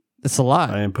 It's a lot.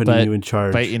 I am putting you in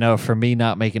charge. But, for me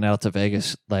not making it out to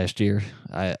Vegas last year,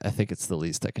 I think it's the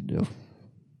least I can do.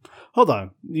 Hold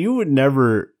on. You were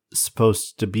never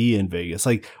supposed to be in Vegas.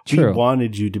 Like, True. We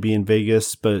wanted you to be in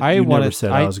Vegas, but you never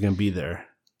said I was going to be there.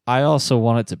 I also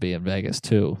wanted to be in Vegas,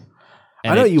 too.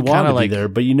 And I know you wanted to be there,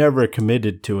 but you never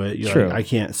committed to it. You're true. Like, I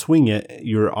can't swing it.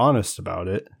 You're honest about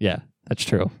it. Yeah, that's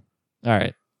true. All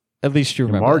right. At least you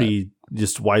remember Marty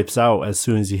just wipes out as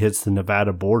soon as he hits the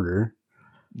Nevada border.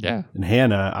 Yeah. And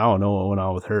Hannah, I don't know what went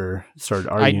on with her. Started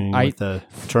arguing with the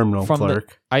terminal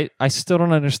clerk. I still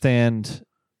don't understand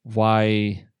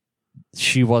why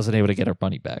she wasn't able to get her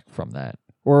money back from that.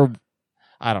 Or,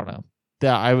 I don't know.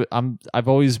 I've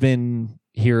always been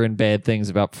hearing bad things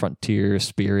about Frontier,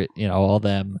 Spirit, all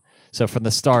them. So from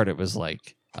the start, it was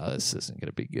like, oh, this isn't going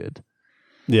to be good.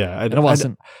 Yeah. And it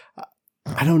wasn't.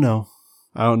 I don't know.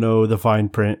 I don't know the fine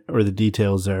print or the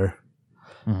details there.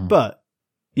 Mm-hmm. But,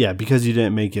 yeah, because you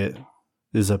didn't make it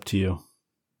is up to you.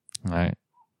 All right.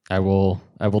 I will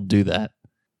do that.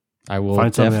 I will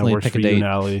find something definitely that works pick for a date. You and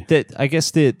Allie. I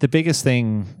guess the biggest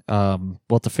thing we'll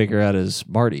have to figure out is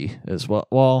Marty as well.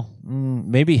 Well,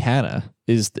 maybe Hannah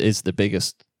is the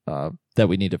biggest that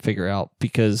we need to figure out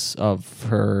because of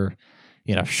her,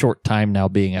 short time now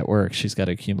being at work. She's got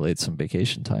to accumulate some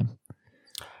vacation time.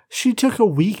 She took a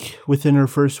week within her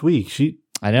first week.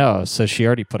 I know, so she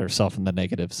already put herself in the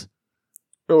negatives.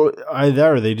 Or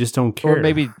either they just don't care. Or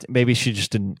maybe she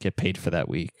just didn't get paid for that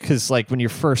week. Because when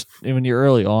you're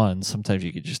early on, sometimes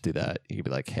you could just do that. You could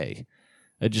be like, hey,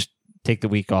 I just take the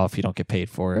week off. You don't get paid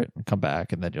for it, and come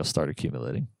back, and then you'll start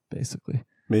accumulating. Basically,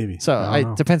 maybe. So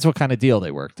it depends what kind of deal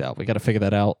they worked out. We got to figure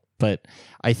that out. But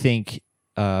I think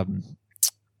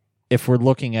if we're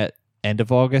looking at end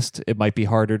of August, it might be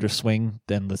harder to swing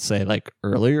than let's say like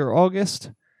earlier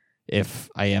August. If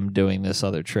I am doing this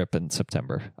other trip in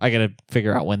September, I got to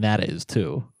figure out when that is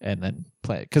too, and then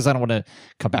play it because I don't want to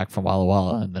come back from Walla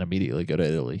Walla and then immediately go to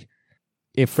Italy.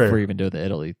 If we're even doing the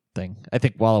Italy thing, I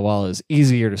think Walla Walla is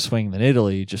easier to swing than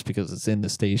Italy just because it's in the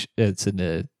station, it's in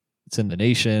the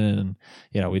nation,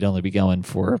 and we'd only be going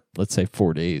for let's say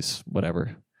 4 days,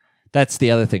 whatever. That's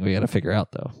the other thing we got to figure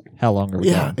out though. How long are we?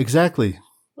 Yeah, going? Exactly.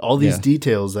 All these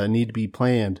details that need to be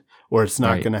planned, or it's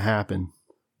not going to happen.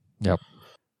 Yep.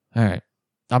 All right.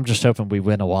 I'm just hoping we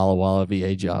win a Walla Walla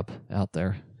VA job out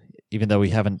there, even though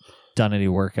we haven't done any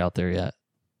work out there yet.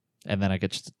 And then I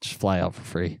could just fly out for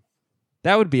free.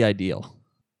 That would be ideal.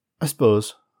 I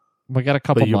suppose. We got a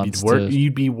couple months.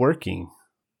 You'd be working.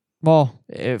 Well,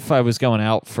 if I was going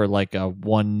out for like a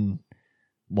one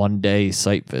day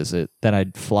site visit, then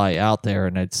I'd fly out there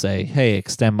and I'd say, hey,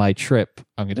 extend my trip.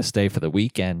 I'm going to stay for the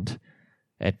weekend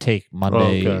and take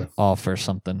Monday off or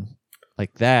something.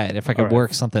 Like that, if I could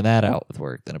work something out with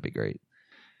work, then it'd be great.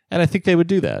 And I think they would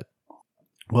do that.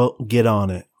 Well, get on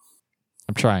it.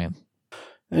 I'm trying.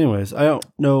 Anyways, I don't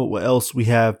know what else we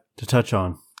have to touch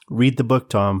on. Read the book,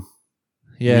 Tom.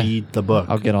 Yeah. Read the book.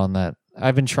 I'll get on that.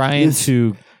 I've been trying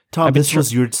to... Tom, this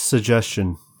was your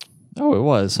suggestion. Oh, it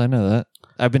was. I know that.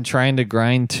 I've been trying to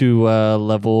grind to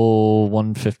level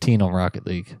 115 on Rocket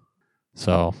League.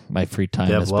 So my free time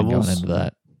has been going into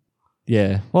that.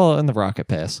 Yeah. Well, in the Rocket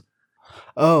Pass.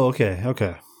 Oh,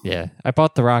 okay. Yeah, I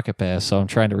bought the Rocket Pass, so I'm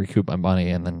trying to recoup my money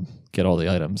and then get all the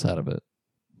items out of it.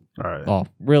 All right. Oh,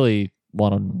 really,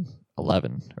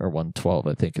 111 or 112,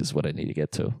 I think, is what I need to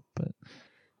get to. But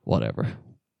whatever.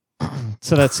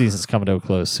 So that season's coming to a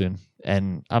close soon,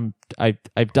 and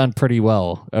I've done pretty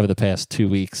well over the past 2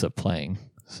 weeks of playing,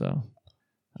 so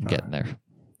I'm getting there.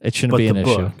 It shouldn't But be an the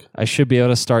issue. book. I should be able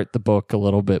to start the book a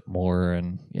little bit more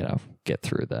and, get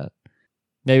through that.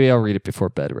 Maybe I'll read it before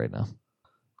bed right now.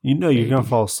 You're Maybe. going to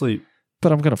fall asleep.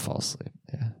 But I'm going to fall asleep.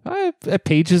 Yeah. A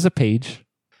page is a page.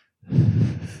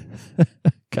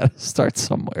 Got to start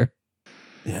somewhere.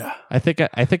 Yeah. I think I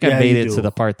Yeah, made you it do. to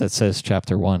the part that says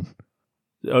chapter 1.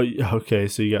 Oh, okay.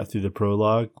 So you got through the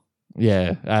prologue?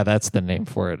 Yeah, that's the name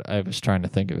for it. I was trying to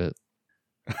think of it.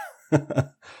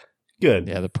 Good.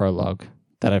 Yeah, the prologue.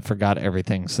 That I forgot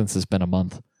everything since it's been a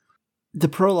month. The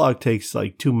prologue takes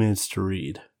like 2 minutes to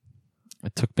read.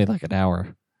 It took me like an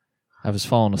hour. I was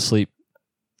falling asleep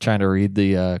trying to read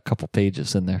the couple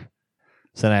pages in there.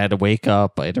 So then I had to wake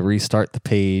up. I had to restart the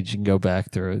page and go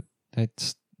back through it.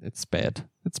 It's bad.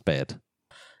 It's bad.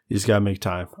 You just got to make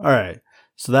time. All right.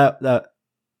 So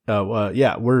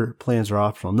where plans are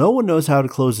optional. No one knows how to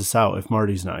close this out if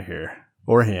Marty's not here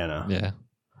or Hannah.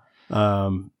 Yeah.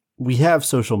 We have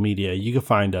social media. You can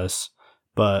find us,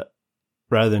 but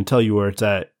rather than tell you where it's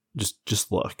at,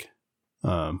 just look.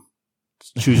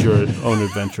 Choose your own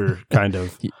adventure kind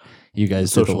of You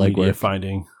guys do the social media legwork.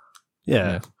 finding.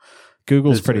 Yeah.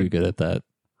 Google's It's pretty like- good at that.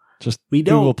 Just We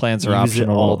don't Google plans are use it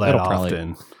optional. all that it'll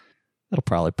often.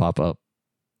 probably pop up.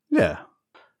 Yeah.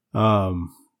 And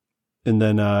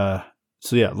then,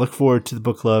 look forward to the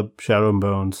book club, Shadow and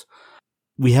Bones.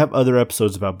 We have other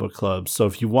episodes about book clubs. So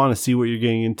if you want to see what you're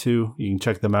getting into, you can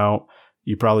check them out.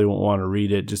 You probably won't want to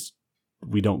read it.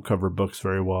 We don't cover books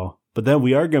very well. But then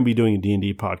we are going to be doing a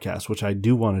D&D podcast, which I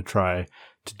do want to try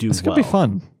to do It's going to be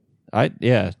fun. I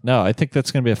think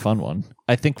that's going to be a fun one.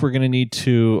 I think we're going to need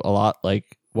to allot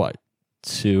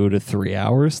 2 to 3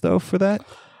 hours though for that.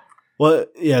 Well,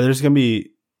 yeah, there's going to be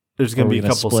a gonna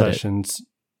couple split it? sessions.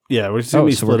 Yeah, we're just going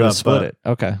to be So we're split going up. to split but, it.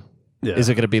 Okay. Yeah. Is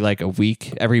it going to be like a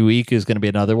week? Every week is going to be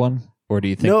another one, or do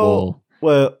you think No.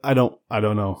 Well, I don't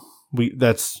know.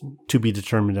 That's to be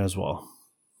determined as well.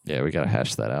 Yeah, we got to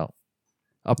hash that out.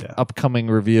 Yeah. Upcoming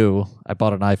review. I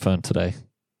bought an iPhone today,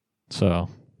 so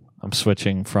I'm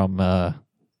switching from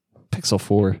Pixel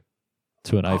 4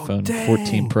 to an iPhone dang.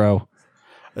 14 Pro.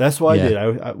 That's what Yeah.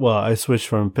 I did. I switched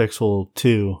from Pixel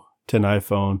 2 to an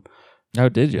iPhone. Oh,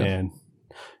 did you? And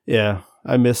yeah,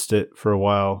 I missed it for a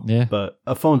while. Yeah. But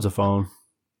a phone's a phone.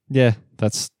 Yeah,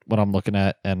 that's what I'm looking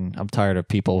at, and I'm tired of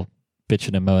people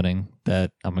bitching and moaning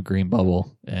that I'm a green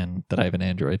bubble and that I have an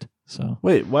Android. So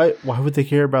Wait, why would they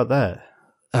care about that?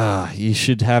 you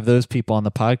should have those people on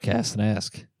the podcast and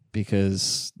ask,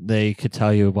 because they could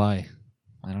tell you why.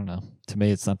 I don't know. To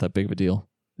me, it's not that big of a deal.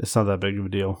 It's not that big of a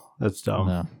deal. That's dumb.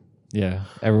 No. Yeah,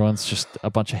 everyone's just a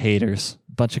bunch of haters,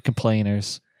 a bunch of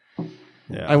complainers.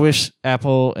 Yeah. I wish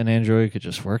Apple and Android could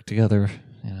just work together.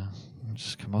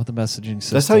 Just come up with a messaging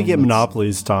system. That's how you get that's-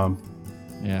 monopolies, Tom.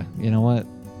 Yeah, you know what?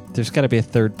 There's got to be a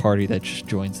third party that just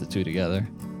joins the two together.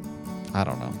 I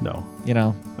don't know.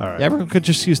 No. All right. Everyone could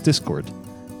just use Discord.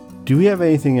 Do we have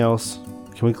anything else?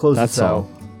 Can we close That's this all.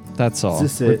 out? That's all. Is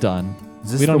this We're it? done.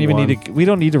 Is this We don't the even one? need to. We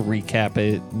don't need to recap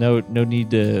it. No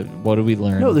need to. What did we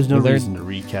learn? No, there's no We learned- reason to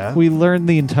recap. We learned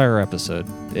the entire episode.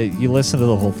 You listen to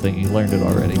the whole thing. You learned it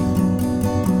already.